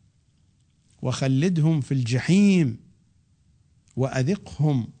أولياءك، وخلدهم في الجحيم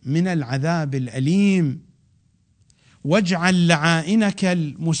وأذقهم من العذاب الأليم، واجعل لعائنك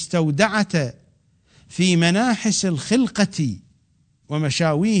المستودعة في مناحس الخلقة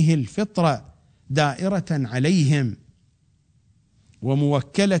ومشاويه الفطرة دائرة عليهم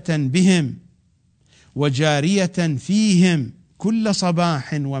وموكلة بهم وجارية فيهم كل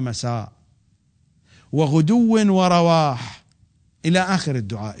صباح ومساء وغدو ورواح، إلى آخر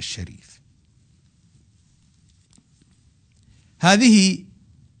الدعاء الشريف. هذه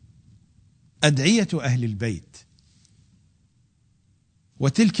أدعية أهل البيت،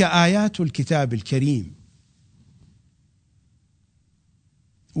 وتلك آيات الكتاب الكريم.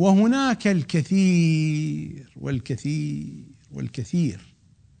 وهناك الكثير والكثير والكثير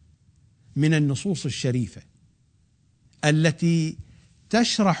من النصوص الشريفة التي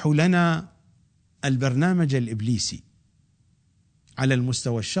تشرح لنا البرنامج الإبليسي على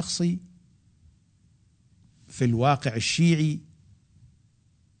المستوى الشخصي في الواقع الشيعي،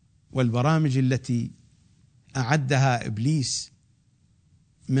 والبرامج التي أعدها إبليس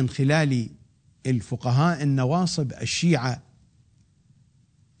من خلال الفقهاء النواصب الشيعة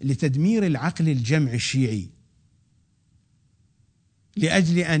لتدمير العقل الجمعي الشيعي،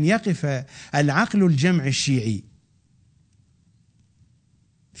 لأجل أن يقف العقل الجمعي الشيعي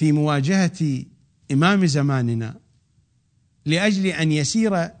في مواجهة إمام زماننا، لأجل أن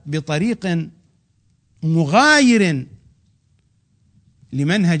يسير بطريق مغاير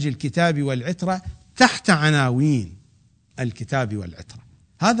لمنهج الكتاب والعترة تحت عناوين الكتاب والعترة.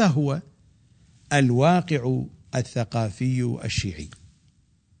 هذا هو الواقع الثقافي الشيعي.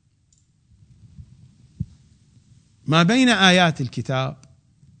 ما بين آيات الكتاب،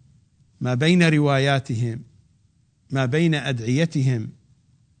 ما بين رواياتهم، ما بين أدعيتهم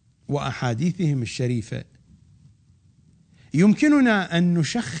وأحاديثهم الشريفة، يمكننا أن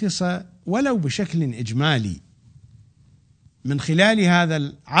نشخص ولو بشكل إجمالي من خلال هذا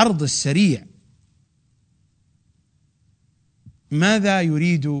العرض السريع ماذا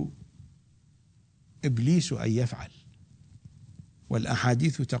يريد إبليس أن يفعل.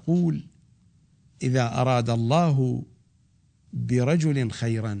 والأحاديث تقول: إذا أراد الله برجل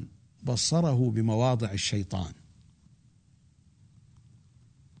خيرا بصره بمواضع الشيطان.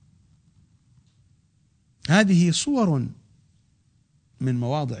 هذه صور من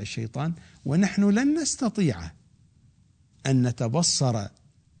مواضع الشيطان، ونحن لن نستطيع أن نتبصر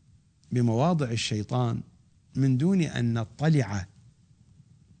بمواضع الشيطان من دون أن نطلع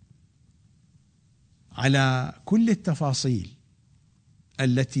على كل التفاصيل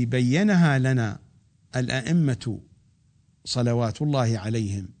التي بينها لنا الأئمة صلوات الله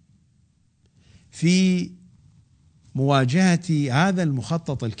عليهم في مواجهة هذا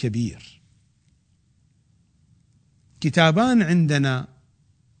المخطط الكبير. كتابان عندنا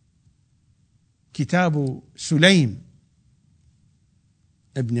كتاب سليم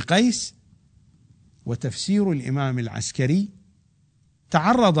ابن قيس وتفسير الإمام العسكري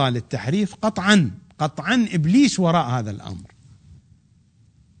تعرضا للتحريف قطعا إبليس وراء هذا الأمر،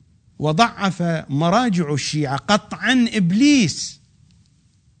 وضعف مراجع الشيعة قطعا إبليس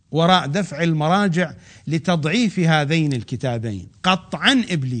وراء دفع المراجع لتضعيف هذين الكتابين، قطعا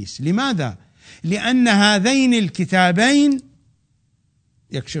إبليس. لماذا؟ لأن هذين الكتابين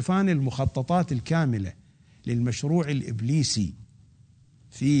يكشفان المخططات الكاملة للمشروع الإبليسي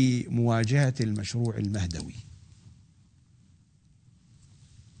في مواجهة المشروع المهدوي.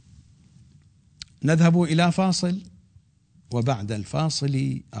 نذهب إلى فاصل، وبعد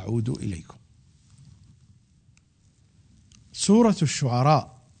الفاصل أعود إليكم. سورة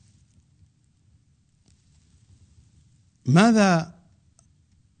الشعراء، ماذا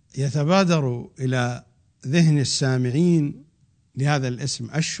يتبادر إلى ذهن السامعين لهذا الاسم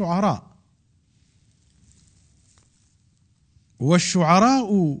الشعراء؟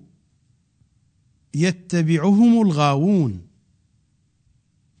 والشعراء يتبعهم الغاوون،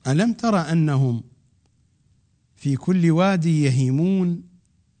 ألم تر أنهم في كل وادي يهيمون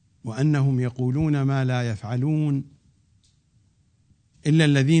وأنهم يقولون ما لا يفعلون إلا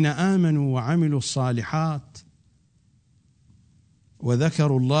الذين آمنوا وعملوا الصالحات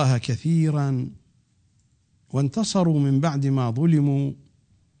وذكروا الله كثيرا وانتصروا من بعد ما ظلموا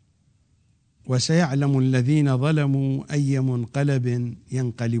وسيعلم الذين ظلموا أي منقلب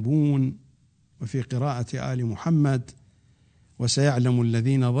ينقلبون، وفي قراءة آل محمد وسيعلم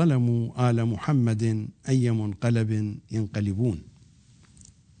الذين ظلموا آل محمد أي منقلب ينقلبون.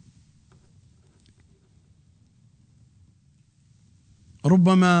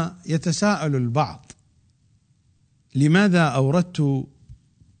 ربما يتساءل البعض لماذا أوردت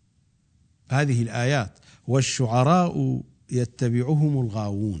هذه الآيات والشعراء يتبعهم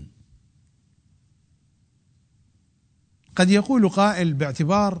الغاوون؟ قد يقول قائل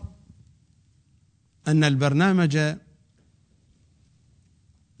باعتبار أن البرنامج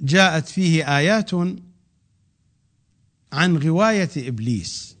جاءت فيه آيات عن غواية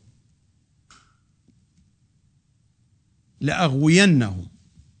إبليس لأغوينهم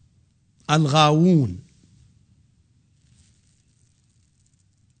الغاوون.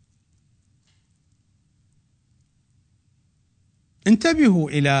 انتبهوا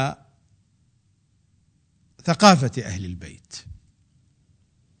إلى ثقافة أهل البيت.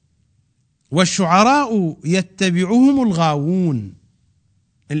 والشعراء يتبعهم الغاوون،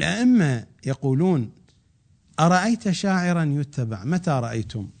 الأئمة يقولون أرأيت شاعرا يتبع؟ متى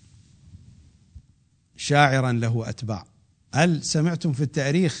رأيتم شاعرا له أتباع؟ هل سمعتم في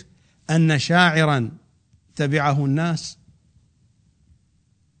التاريخ أن شاعرا تبعه الناس؟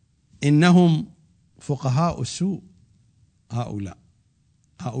 إنهم فقهاء السوء،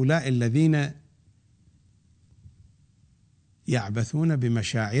 هؤلاء الذين يعبثون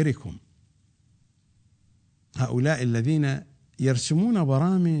بمشاعركم، هؤلاء الذين يرسمون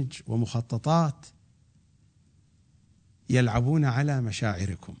برامج ومخططات يلعبون على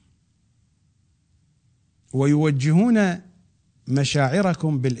مشاعركم ويوجهون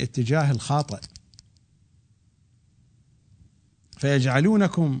مشاعركم بالاتجاه الخاطئ،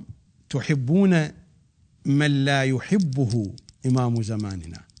 فيجعلونكم تحبون من لا يحبه إمام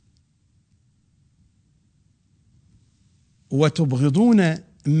زماننا وتبغضون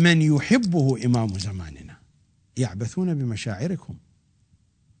من يحبه إمام زماننا. يعبثون بمشاعركم.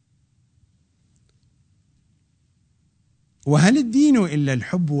 وهل الدين إلا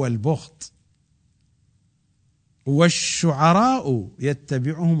الحب والبغض؟ والشعراء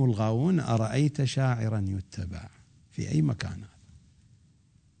يتبعهم الغاوون، أرأيت شاعرا يتبع؟ في أي مكان؟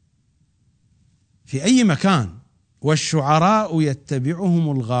 في أي مكان؟ والشعراء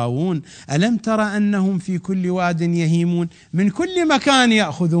يتبعهم الغاوون، ألم تر أنهم في كل واد يهيمون، من كل مكان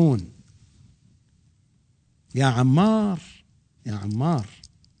يأخذون. يا عمار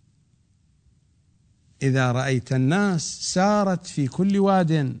إذا رأيت الناس سارت في كل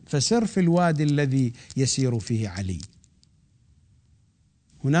واد فسر في الوادي الذي يسير فيه علي.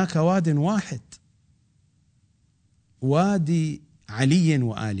 هناك واد واحد، وادي علي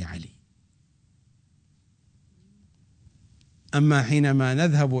وآل علي. أما حينما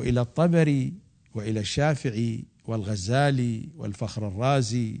نذهب إلى الطبري وإلى الشافعي والغزالي والفخر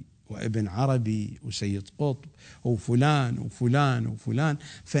الرازي وابن عربي وسيد قطب وفلان وفلان وفلان،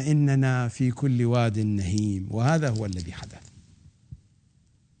 فإننا في كل واد نهيم، وهذا هو الذي حدث.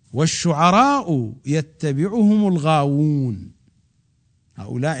 والشعراء يتبعهم الغاوون،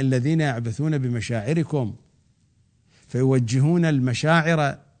 هؤلاء الذين يعبثون بمشاعركم فيوجهون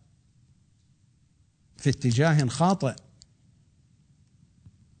المشاعر في اتجاه خاطئ.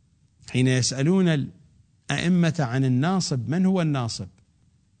 حين يسألون الأئمة عن الناصب، من هو الناصب؟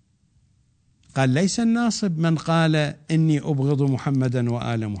 قال: ليس الناصب من قال إني أبغض محمدا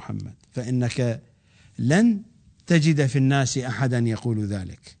وآل محمد، فإنك لن تجد في الناس أحدا يقول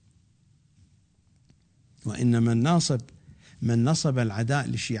ذلك، وإنما الناصب من نصب العداء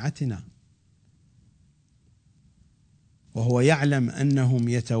لشيعتنا وهو يعلم أنهم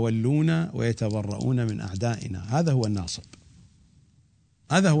يتولون ويتبرؤون من أعدائنا. هذا هو الناصب،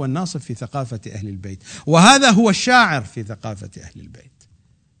 هذا هو الناصب في ثقافة أهل البيت، وهذا هو الشاعر في ثقافة أهل البيت،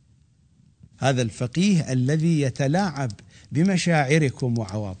 هذا الفقيه الذي يتلاعب بمشاعركم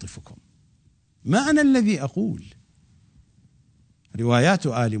وعواطفكم. ما أنا الذي أقول. روايات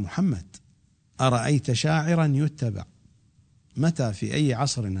آل محمد: أرأيت شاعرا يتبع؟ متى؟ في أي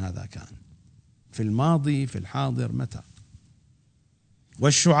عصر هذا كان؟ في الماضي، في الحاضر، متى؟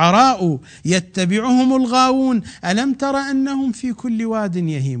 والشعراء يتبعهم الغاوون، ألم تر أنهم في كل واد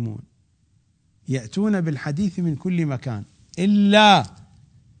يهيمون، يأتون بالحديث من كل مكان إلا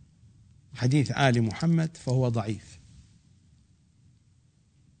حديث آل محمد فهو ضعيف.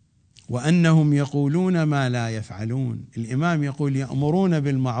 وأنهم يقولون ما لا يفعلون. الإمام يقول: يأمرون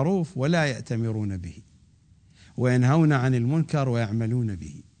بالمعروف ولا يأتمرون به، وينهون عن المنكر ويعملون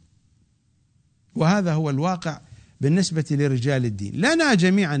به. وهذا هو الواقع بالنسبة لرجال الدين. لنا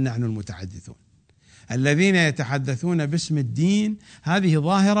جميعا نحن المتحدثون الذين يتحدثون باسم الدين، هذه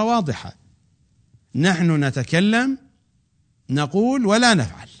ظاهرة واضحة. نحن نتكلم، نقول ولا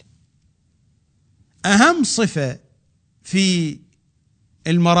نفعل. أهم صفة في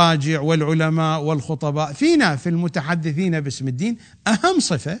المراجع والعلماء والخطباء فينا، في المتحدثين باسم الدين، أهم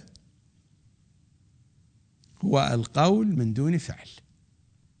صفة هو القول من دون فعل.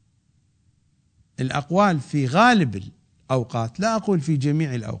 الأقوال في غالب الأوقات، لا أقول في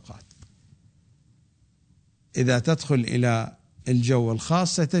جميع الأوقات، إذا تدخل إلى الجو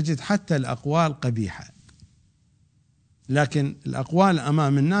الخاص ستجد حتى الأقوال قبيحة، لكن الأقوال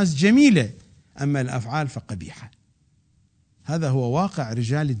أمام الناس جميلة، أما الأفعال فقبيحة. هذا هو واقع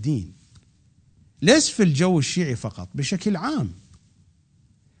رجال الدين، ليس في الجو الشيعي فقط، بشكل عام،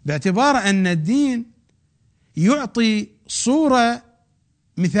 باعتبار أن الدين يعطي صورة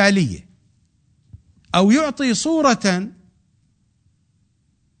مثالية أو يعطي صورة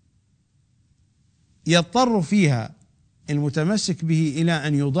يضطر فيها المتمسك به إلى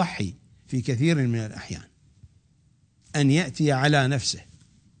أن يضحي في كثير من الأحيان، أن يأتي على نفسه،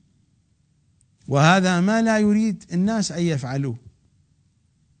 وهذا ما لا يريد الناس أن يفعلوه.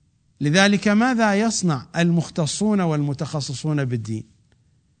 لذلك ماذا يصنع المختصون والمتخصصون بالدين؟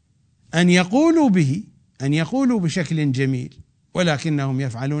 أن يقولوا به، أن يقولوا بشكل جميل، ولكنهم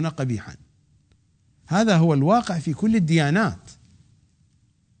يفعلون قبيحا. هذا هو الواقع في كل الديانات،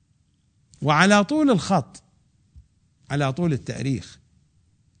 وعلى طول الخط، على طول التاريخ.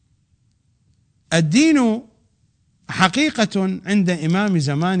 الدين حقيقة عند إمام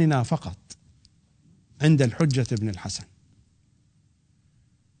زماننا فقط، عند الحجة بن الحسن.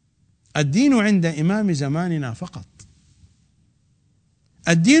 الدين عند إمام زماننا فقط.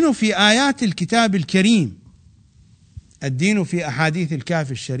 الدين في آيات الكتاب الكريم، الدين في أحاديث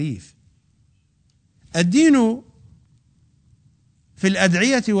الكافي الشريف، الدين في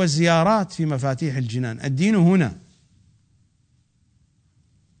الأدعية والزيارات في مفاتيح الجنان، الدين هنا.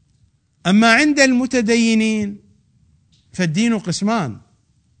 أما عند المتدينين فالدين قسمان: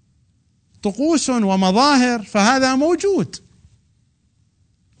 طقوس ومظاهر، فهذا موجود،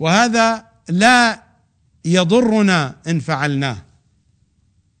 وهذا لا يضرنا إن فعلناه،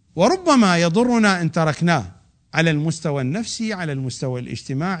 وربما يضرنا إن تركناه، على المستوى النفسي، على المستوى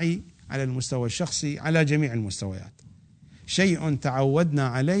الاجتماعي، على المستوى الشخصي، على جميع المستويات. شيء تعودنا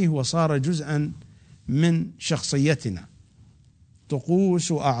عليه وصار جزءا من شخصيتنا،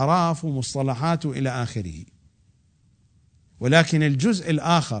 طقوس وأعراف ومصطلحات إلى آخره. ولكن الجزء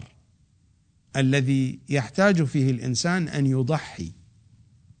الآخر الذي يحتاج فيه الإنسان أن يضحي،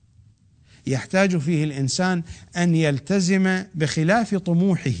 يحتاج فيه الإنسان أن يلتزم بخلاف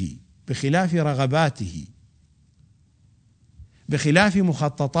طموحه، بخلاف رغباته، بخلاف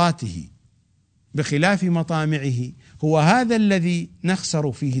مخططاته، بخلاف مطامعه، هو هذا الذي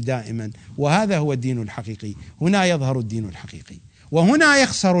نخسر فيه دائما. وهذا هو الدين الحقيقي، هنا يظهر الدين الحقيقي، وهنا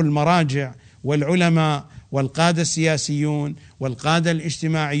يخسر المراجع والعلماء والقادة السياسيون والقادة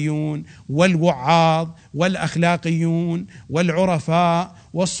الاجتماعيون والوعاظ والأخلاقيون والعرفاء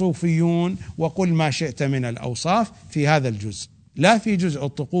والصوفيون، وقل ما شئت من الأوصاف في هذا الجزء، لا في جزء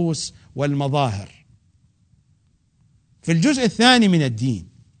الطقوس والمظاهر. في الجزء الثاني من الدين،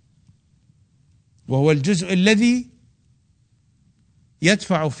 وهو الجزء الذي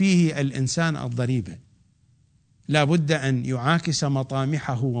يدفع فيه الإنسان الضريبة، لا بد أن يعاكس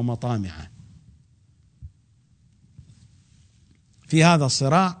مطامحه ومطامعه. في هذا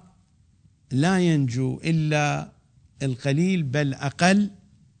الصراع لا ينجو إلا القليل، بل أقل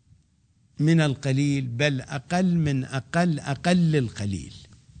من القليل، بل أقل من أقل القليل.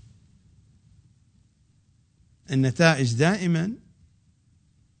 النتائج دائما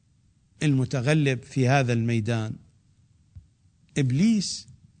المتغلب في هذا الميدان إبليس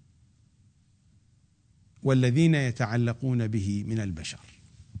والذين يتعلقون به من البشر.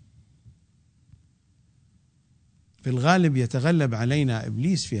 في الغالب يتغلب علينا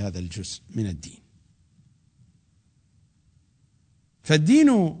إبليس في هذا الجزء من الدين.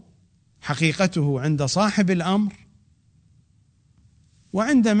 فالدين حقيقته عند صاحب الأمر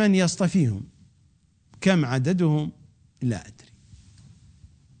وعند من يصطفيهم. كم عددهم لا أدري،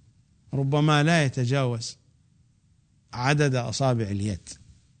 ربما لا يتجاوز عدد أصابع اليد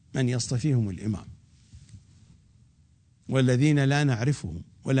من يصطفيهم الإمام، والذين لا نعرفهم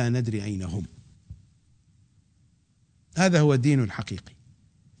ولا ندري أين هم. هذا هو الدين الحقيقي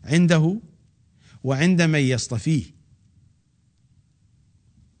عنده وعند من يصطفيه.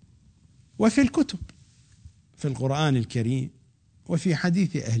 وفي الكتب، في القرآن الكريم وفي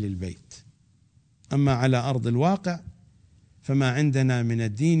حديث أهل البيت. أما على أرض الواقع فما عندنا من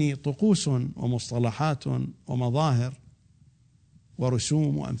الدين طقوس ومصطلحات ومظاهر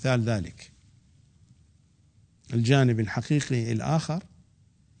ورسوم وأمثال ذلك. الجانب الحقيقي الآخر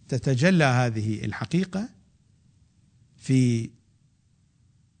تتجلى هذه الحقيقة في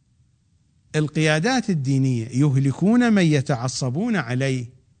القيادات الدينية، يهلكون من يتعصبون عليه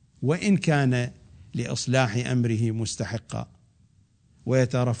وإن كان لإصلاح أمره مستحقا،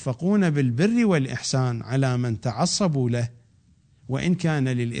 ويترفقون بالبر والإحسان على من تعصبوا له وإن كان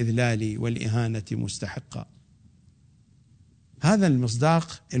للإذلال والإهانة مستحقا. هذا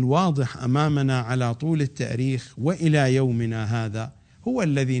المصداق الواضح أمامنا على طول التاريخ وإلى يومنا هذا هو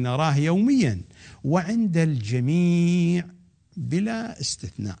الذي نراه يوميا وعند الجميع بلا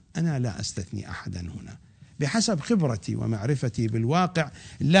استثناء. أنا لا أستثني أحدا هنا، بحسب خبرتي ومعرفتي بالواقع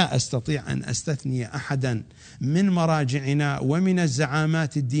لا أستطيع أن أستثني أحدا من مراجعنا ومن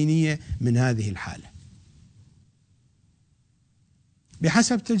الزعامات الدينية من هذه الحالة،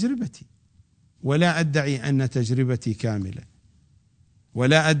 بحسب تجربتي. ولا أدعي أن تجربتي كاملة،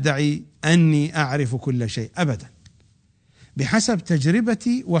 ولا أدعي أني أعرف كل شيء أبدا. بحسب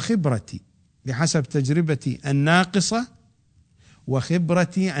تجربتي وخبرتي، بحسب تجربتي الناقصة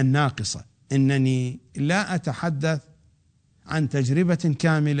وخبرتي الناقصة. إنني لا أتحدث عن تجربة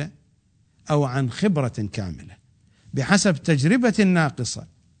كاملة أو عن خبرة كاملة. بحسب تجربة ناقصة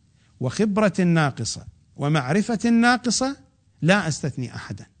وخبرة ناقصة ومعرفة ناقصة لا أستثني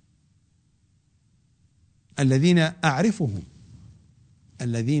أحدا. الذين أعرفهم،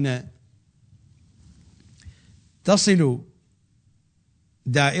 الذين تصل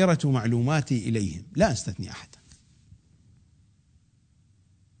دائرة معلوماتي إليهم، لا أستثني أحدا.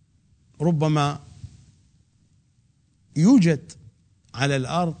 ربما يوجد على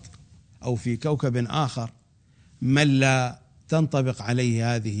الأرض أو في كوكب آخر من لا تنطبق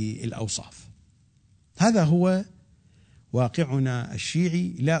عليه هذه الأوصاف. هذا هو واقعنا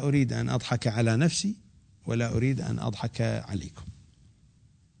الشيعي. لا أريد أن أضحك على نفسي ولا أريد أن أضحك عليكم،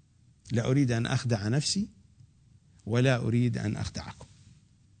 لا أريد أن أخدع نفسي ولا أريد أن أخدعكم.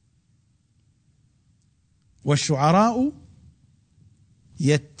 والشعراء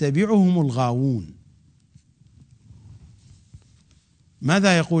يتبعهم الغاوون.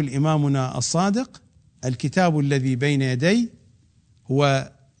 ماذا يقول إمامنا الصادق؟ الكتاب الذي بين يدي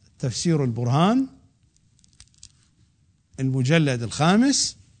هو تفسير البرهان، المجلد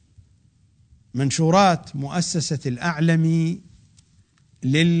 5، منشورات مؤسسة الأعلمي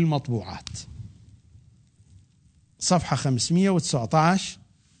للمطبوعات، صفحة 519.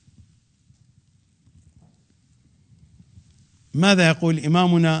 ماذا يقول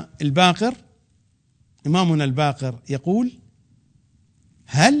إمامنا الباقر؟ إمامنا الباقر يقول: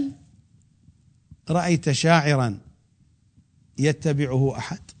 هل رأيت شاعرا يتبعه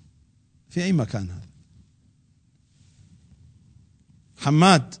أحد؟ في أي مكان هذا؟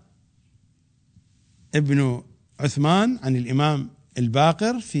 حماد ابن عثمان عن الإمام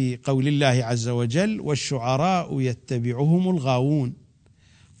الباقر في قول الله عز وجل: والشعراء يتبعهم الغاوون،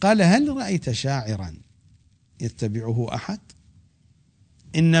 قال: هل رأيت شاعرا يتبعه أحد؟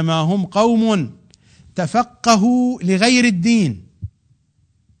 إنما هم قوم تفقهوا لغير الدين،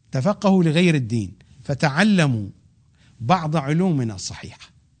 تفقهوا لغير الدين فتعلموا بعض علومنا الصحيحة،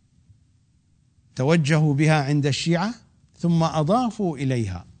 توجهوا بها عند الشيعة ثم أضافوا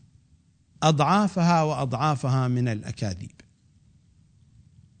إليها أضعافها وأضعافها من الأكاذيب.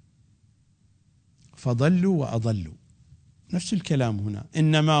 فضلوا وأضلوا. نفس الكلام هنا،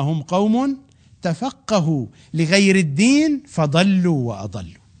 إنما هم قوم تفقهوا لغير الدين فضلوا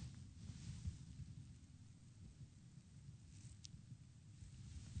وأضلوا.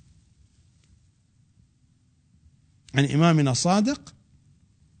 عن إمامنا الصادق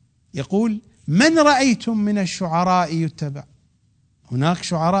يقول: من رأيتم من الشعراء يتبع؟ هناك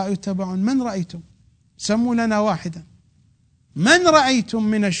شعراء يتبعون، من رأيتم؟ سموا لنا واحدا. من رأيتم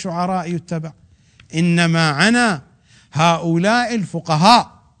من الشعراء يتبع؟ إنما عنا هؤلاء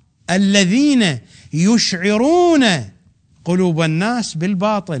الفقهاء الذين يشعرون قلوب الناس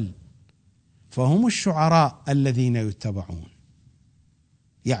بالباطل، فهم الشعراء الذين يتبعون،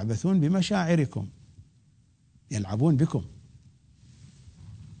 يعبثون بمشاعركم، يلعبون بكم.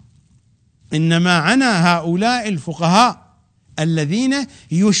 إنما عنا هؤلاء الفقهاء الذين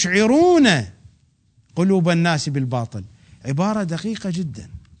يشعرون قلوب الناس بالباطل. عبارة دقيقة جدا،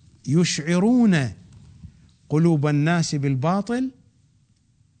 يشعرون قلوب الناس بالباطل.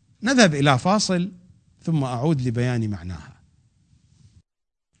 نذهب إلى فاصل ثم أعود لبيان معناها.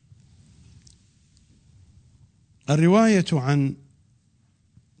 الرواية عن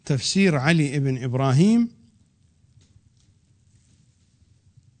تفسير علي بن إبراهيم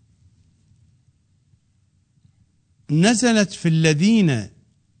نزلت في الذين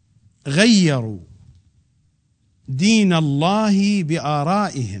غيروا دين الله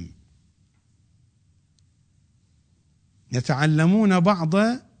بآرائهم، يتعلمون بعض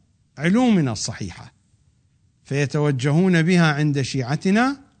علومنا الصحيحة فيتوجهون بها عند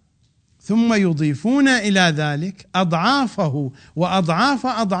شيعتنا، ثم يضيفون إلى ذلك أضعافه وأضعاف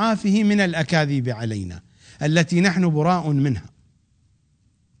أضعافه من الأكاذيب علينا التي نحن براء منها.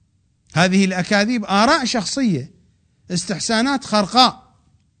 هذه الأكاذيب آراء شخصية، استحسانات خرقاء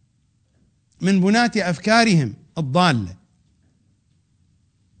من بناة أفكارهم الضالة،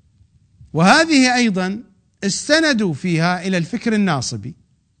 وهذه أيضا استندوا فيها إلى الفكر الناصبي،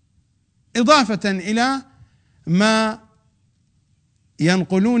 إضافة إلى ما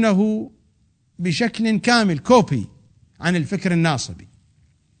ينقلونه بشكل كامل كوبي عن الفكر الناصبي.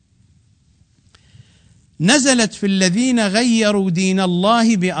 نزلت في الذين غيروا دين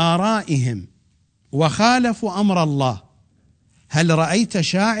الله بآرائهم وخالفوا أمر الله. هل رأيت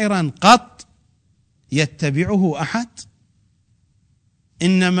شاعرا قط يتبعه أحد؟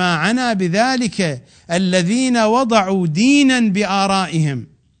 إنما عنا بذلك الذين وضعوا دينا بآرائهم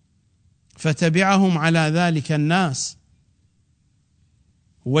فتبعهم على ذلك الناس.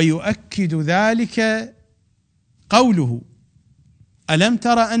 ويؤكد ذلك قوله: ألم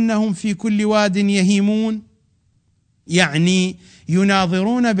تر أنهم في كل واد يهيمون، يعني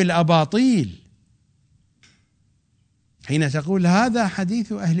يناظرون بالأباطيل. حين تقول هذا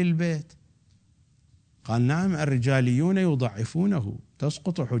حديث أهل البيت، قال نعم، الرجاليون يضعفونه،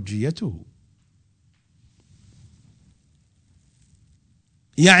 تسقط حجيته.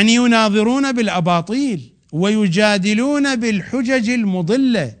 يعني يناظرون بالأباطيل ويجادلون بالحجج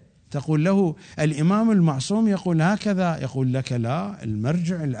المضلة. تقول له الإمام المعصوم يقول هكذا، يقول لك لا،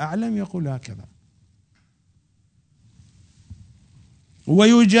 المرجع الأعلم يقول هكذا.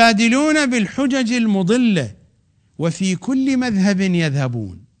 ويجادلون بالحجج المضلة، وفي كل مذهب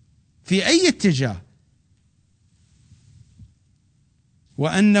يذهبون، في أي اتجاه،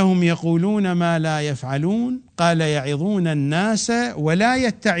 وأنهم يقولون ما لا يفعلون. قال يعظون الناس ولا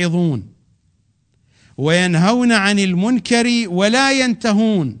يتعظون، وينهون عن المنكر ولا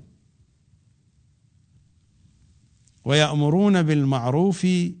ينتهون، ويأمرون بالمعروف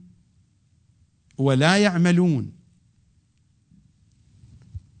ولا يعملون،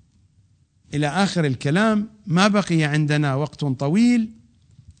 إلى آخر الكلام. ما بقي عندنا وقت طويل.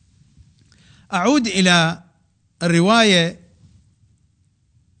 أعود إلى الرواية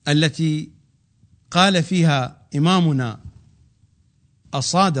التي قال فيها إمامنا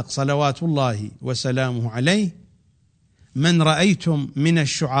الصادق صلوات الله وسلامه عليه: من رأيتم من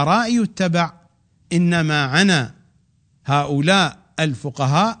الشعراء يتبع، إنما عنا هؤلاء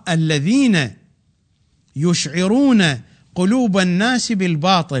الفقهاء الذين يشعرون قلوب الناس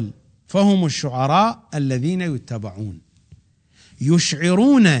بالباطل، فهم الشعراء الذين يتبعون.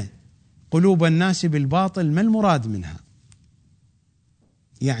 يشعرون قلوب الناس بالباطل، ما المراد منها؟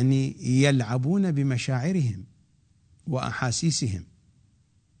 يعني يلعبون بمشاعرهم وأحاسيسهم،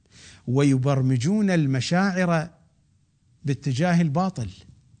 ويبرمجون المشاعر باتجاه الباطل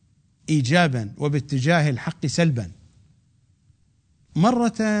إيجابا وباتجاه الحق سلبا.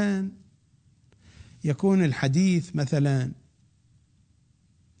 مرة يكون الحديث مثلا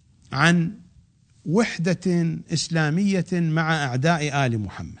عن وحدة إسلامية مع أعداء آل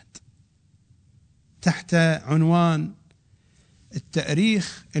محمد تحت عنوان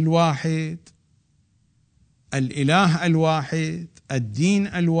التأريخ الواحد الإله الواحد، الدين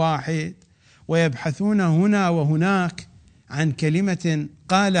الواحد، ويبحثون هنا وهناك عن كلمة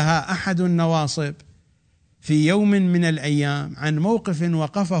قالها أحد النواصب في يوم من الأيام، عن موقف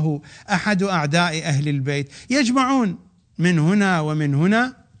وقفه أحد أعداء أهل البيت، يجمعون من هنا ومن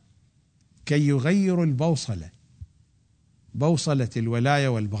هنا كي يغيروا البوصلة، بوصلة الولاية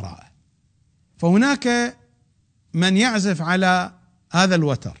والبراءة. فهناك من يعزف على هذا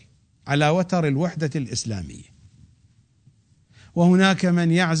الوتر، على وتر الوحدة الإسلامية، وهناك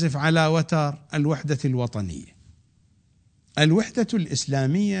من يعزف على وتر الوحدة الوطنية. الوحدة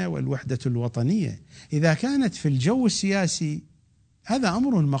الإسلامية والوحدة الوطنية إذا كانت في الجو السياسي هذا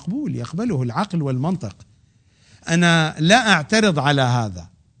أمر مقبول يقبله العقل والمنطق، أنا لا أعترض على هذا،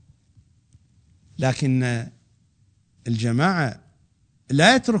 لكن الجماعة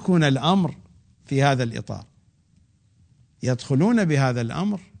لا يتركون الأمر في هذا الإطار، يدخلون بهذا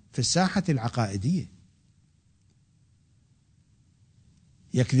الأمر في الساحة العقائدية،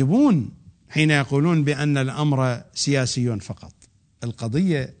 يكذبون حين يقولون بأن الأمر سياسي فقط.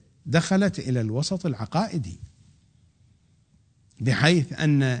 القضية دخلت إلى الوسط العقائدي، بحيث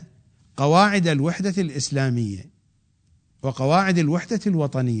أن قواعد الوحدة الإسلامية وقواعد الوحدة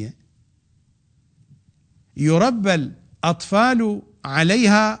الوطنية يربى الأطفال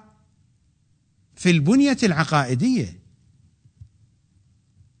عليها في البنية العقائدية،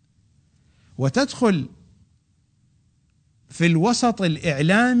 وتدخل في الوسط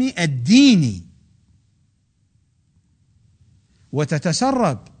الإعلامي الديني،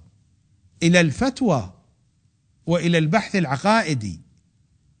 وتتسرب إلى الفتوى وإلى البحث العقائدي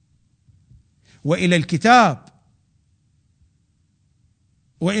وإلى الكتاب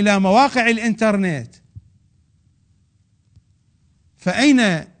وإلى مواقع الإنترنت.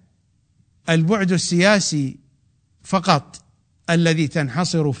 فأين البعد السياسي فقط الذي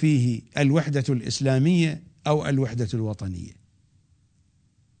تنحصر فيه الوحدة الإسلامية أو الوحدة الوطنية؟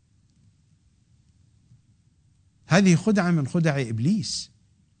 هذه خدعة من خدع إبليس.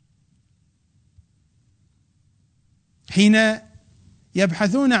 حين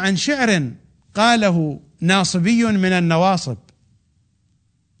يبحثون عن شعر قاله ناصبي من النواصب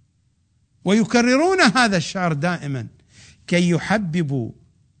ويكررون هذا الشعر دائما كي يحببوا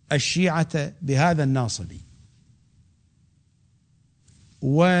الشيعة بهذا الناصبي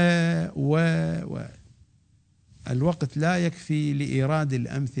الوقت لا يكفي لإيراد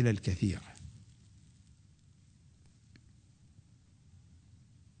الأمثلة الكثيرة.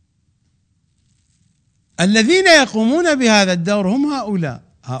 الذين يقومون بهذا الدور هم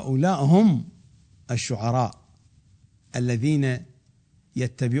هؤلاء هم الشعراء الذين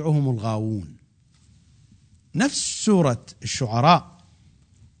يتبعهم الغاوون. نفس سورة الشعراء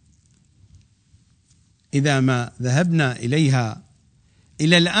إذا ما ذهبنا إليها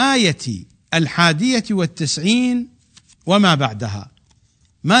إلى الآية 91 وما بعدها،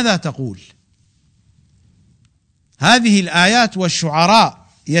 ماذا تقول؟ هذه الآيات والشعراء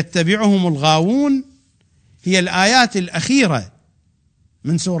يتبعهم الغاوون هي الآيات الأخيرة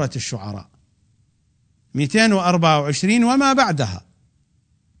من سورة الشعراء 224 وما بعدها.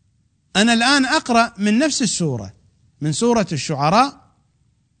 أنا الآن أقرأ من نفس السورة، من سورة الشعراء،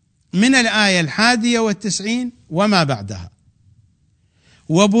 من الآية 91 وما بعدها: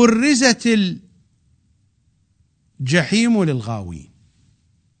 وبرزت الجحيم للغاوين.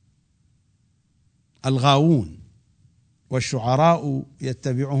 الغاوون والشعراء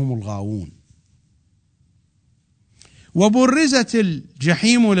يتبعهم الغاوون. وبرزت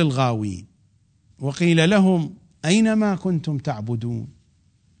الجحيم للغاوين وقيل لهم أين ما كنتم تعبدون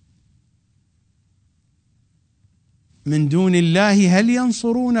من دون الله هل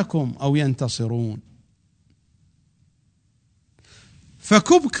ينصرونكم أو ينتصرون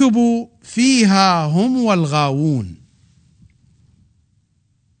فكبكبوا فيها هم والغاوون.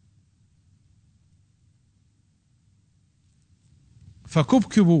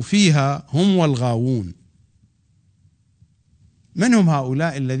 فكبكبوا فيها هم والغاوون. من هم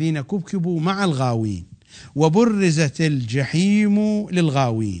هؤلاء الذين كبكبوا مع الغاوين؟ وبرزت الجحيم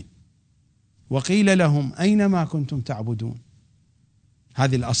للغاوين وقيل لهم أين ما كنتم تعبدون.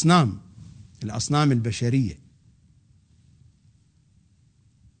 هذه الأصنام البشرية.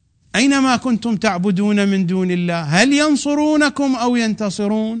 أين ما كنتم تعبدون من دون الله هل ينصرونكم أو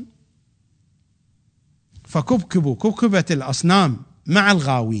ينتصرون. فكبكبوا، كبكبت الأصنام مع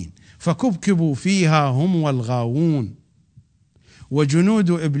الغاوين، فكبكبوا فيها هم والغاوون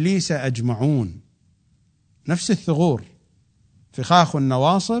وجنود إبليس أجمعون. نفس الثغور، فخاخ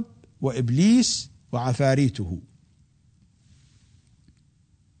النواصب وإبليس وعفاريته.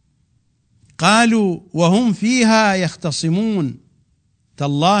 قالوا وهم فيها يختصمون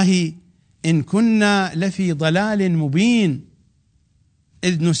تالله إن كنا لفي ضلال مبين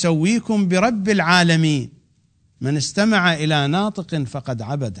إذ نسويكم برب العالمين من استمع إلى ناطق فقد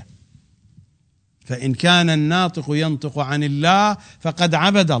عبده، فإن كان الناطق ينطق عن الله فقد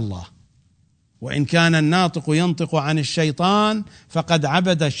عبد الله، وإن كان الناطق ينطق عن الشيطان فقد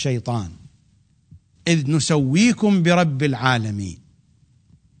عبد الشيطان، إذ نسويكم برب العالمين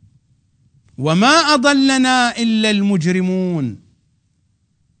وما أضلنا إلا المجرمون.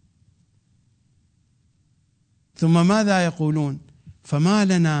 ثم ماذا يقولون؟ فما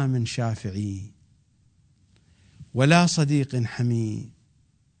لنا من شافعين ولا صديق حميم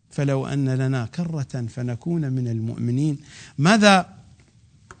فلو أن لنا كرة فنكون من المؤمنين. ماذا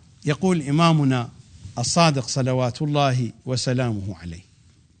يقول إمامنا الصادق صلوات الله وسلامه عليه؟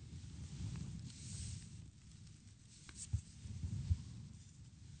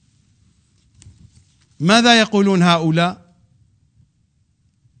 ماذا يقولون هؤلاء؟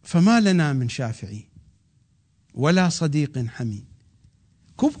 فما لنا من شافعين ولا صديق حميم.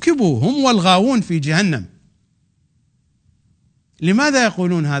 كبكبوا هم والغاوون في جهنم. لماذا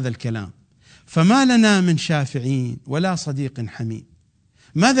يقولون هذا الكلام؟ فما لنا من شافعين ولا صديق حميم.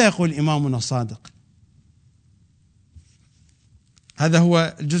 ماذا يقول إمامنا الصادق؟ هذا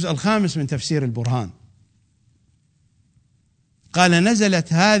هو الجزء الخامس من تفسير البرهان. قال: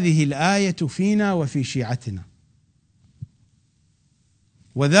 نزلت هذه الآية فينا وفي شيعتنا،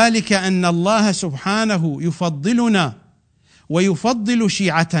 وذلك أن الله سبحانه يفضلنا ويفضل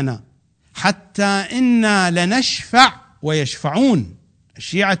شيعتنا حتى إنا لنشفع ويشفعون،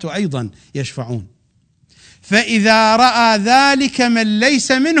 الشيعة أيضا يشفعون، فإذا رأى ذلك من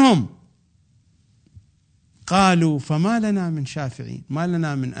ليس منهم قالوا: فما لنا من شافعين، ما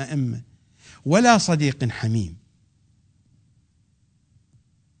لنا من أئمة ولا صديق حميم،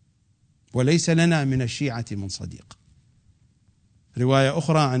 وليس لنا من الشيعة من صديق. رواية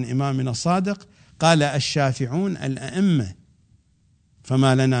أخرى عن إمامنا الصادق قال: الشافعون الأئمة،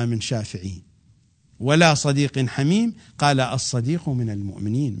 فما لنا من شافعين ولا صديق حميم، قال: الصديق من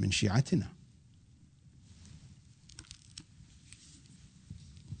المؤمنين من شيعتنا.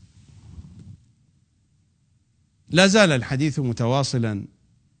 لا زال الحديث متواصلا،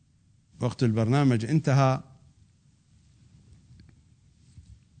 وقت البرنامج انتهى،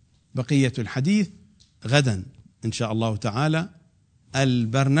 بقية الحديث غدا إن شاء الله تعالى.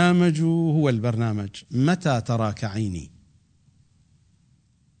 البرنامج هو البرنامج، متى تراك عيني،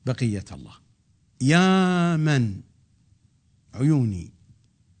 بقية الله. يا من عيوني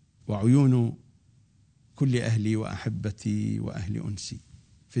وعيون كل أهلي وأحبتي وأهل أنسي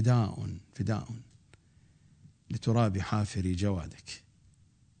فداء فداء لتراب حافر جوادك،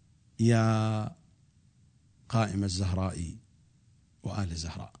 يا قائم الزهراء وآل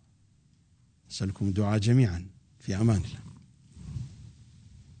الزهراء. أسألكم الدعاء جميعا، في أمان الله.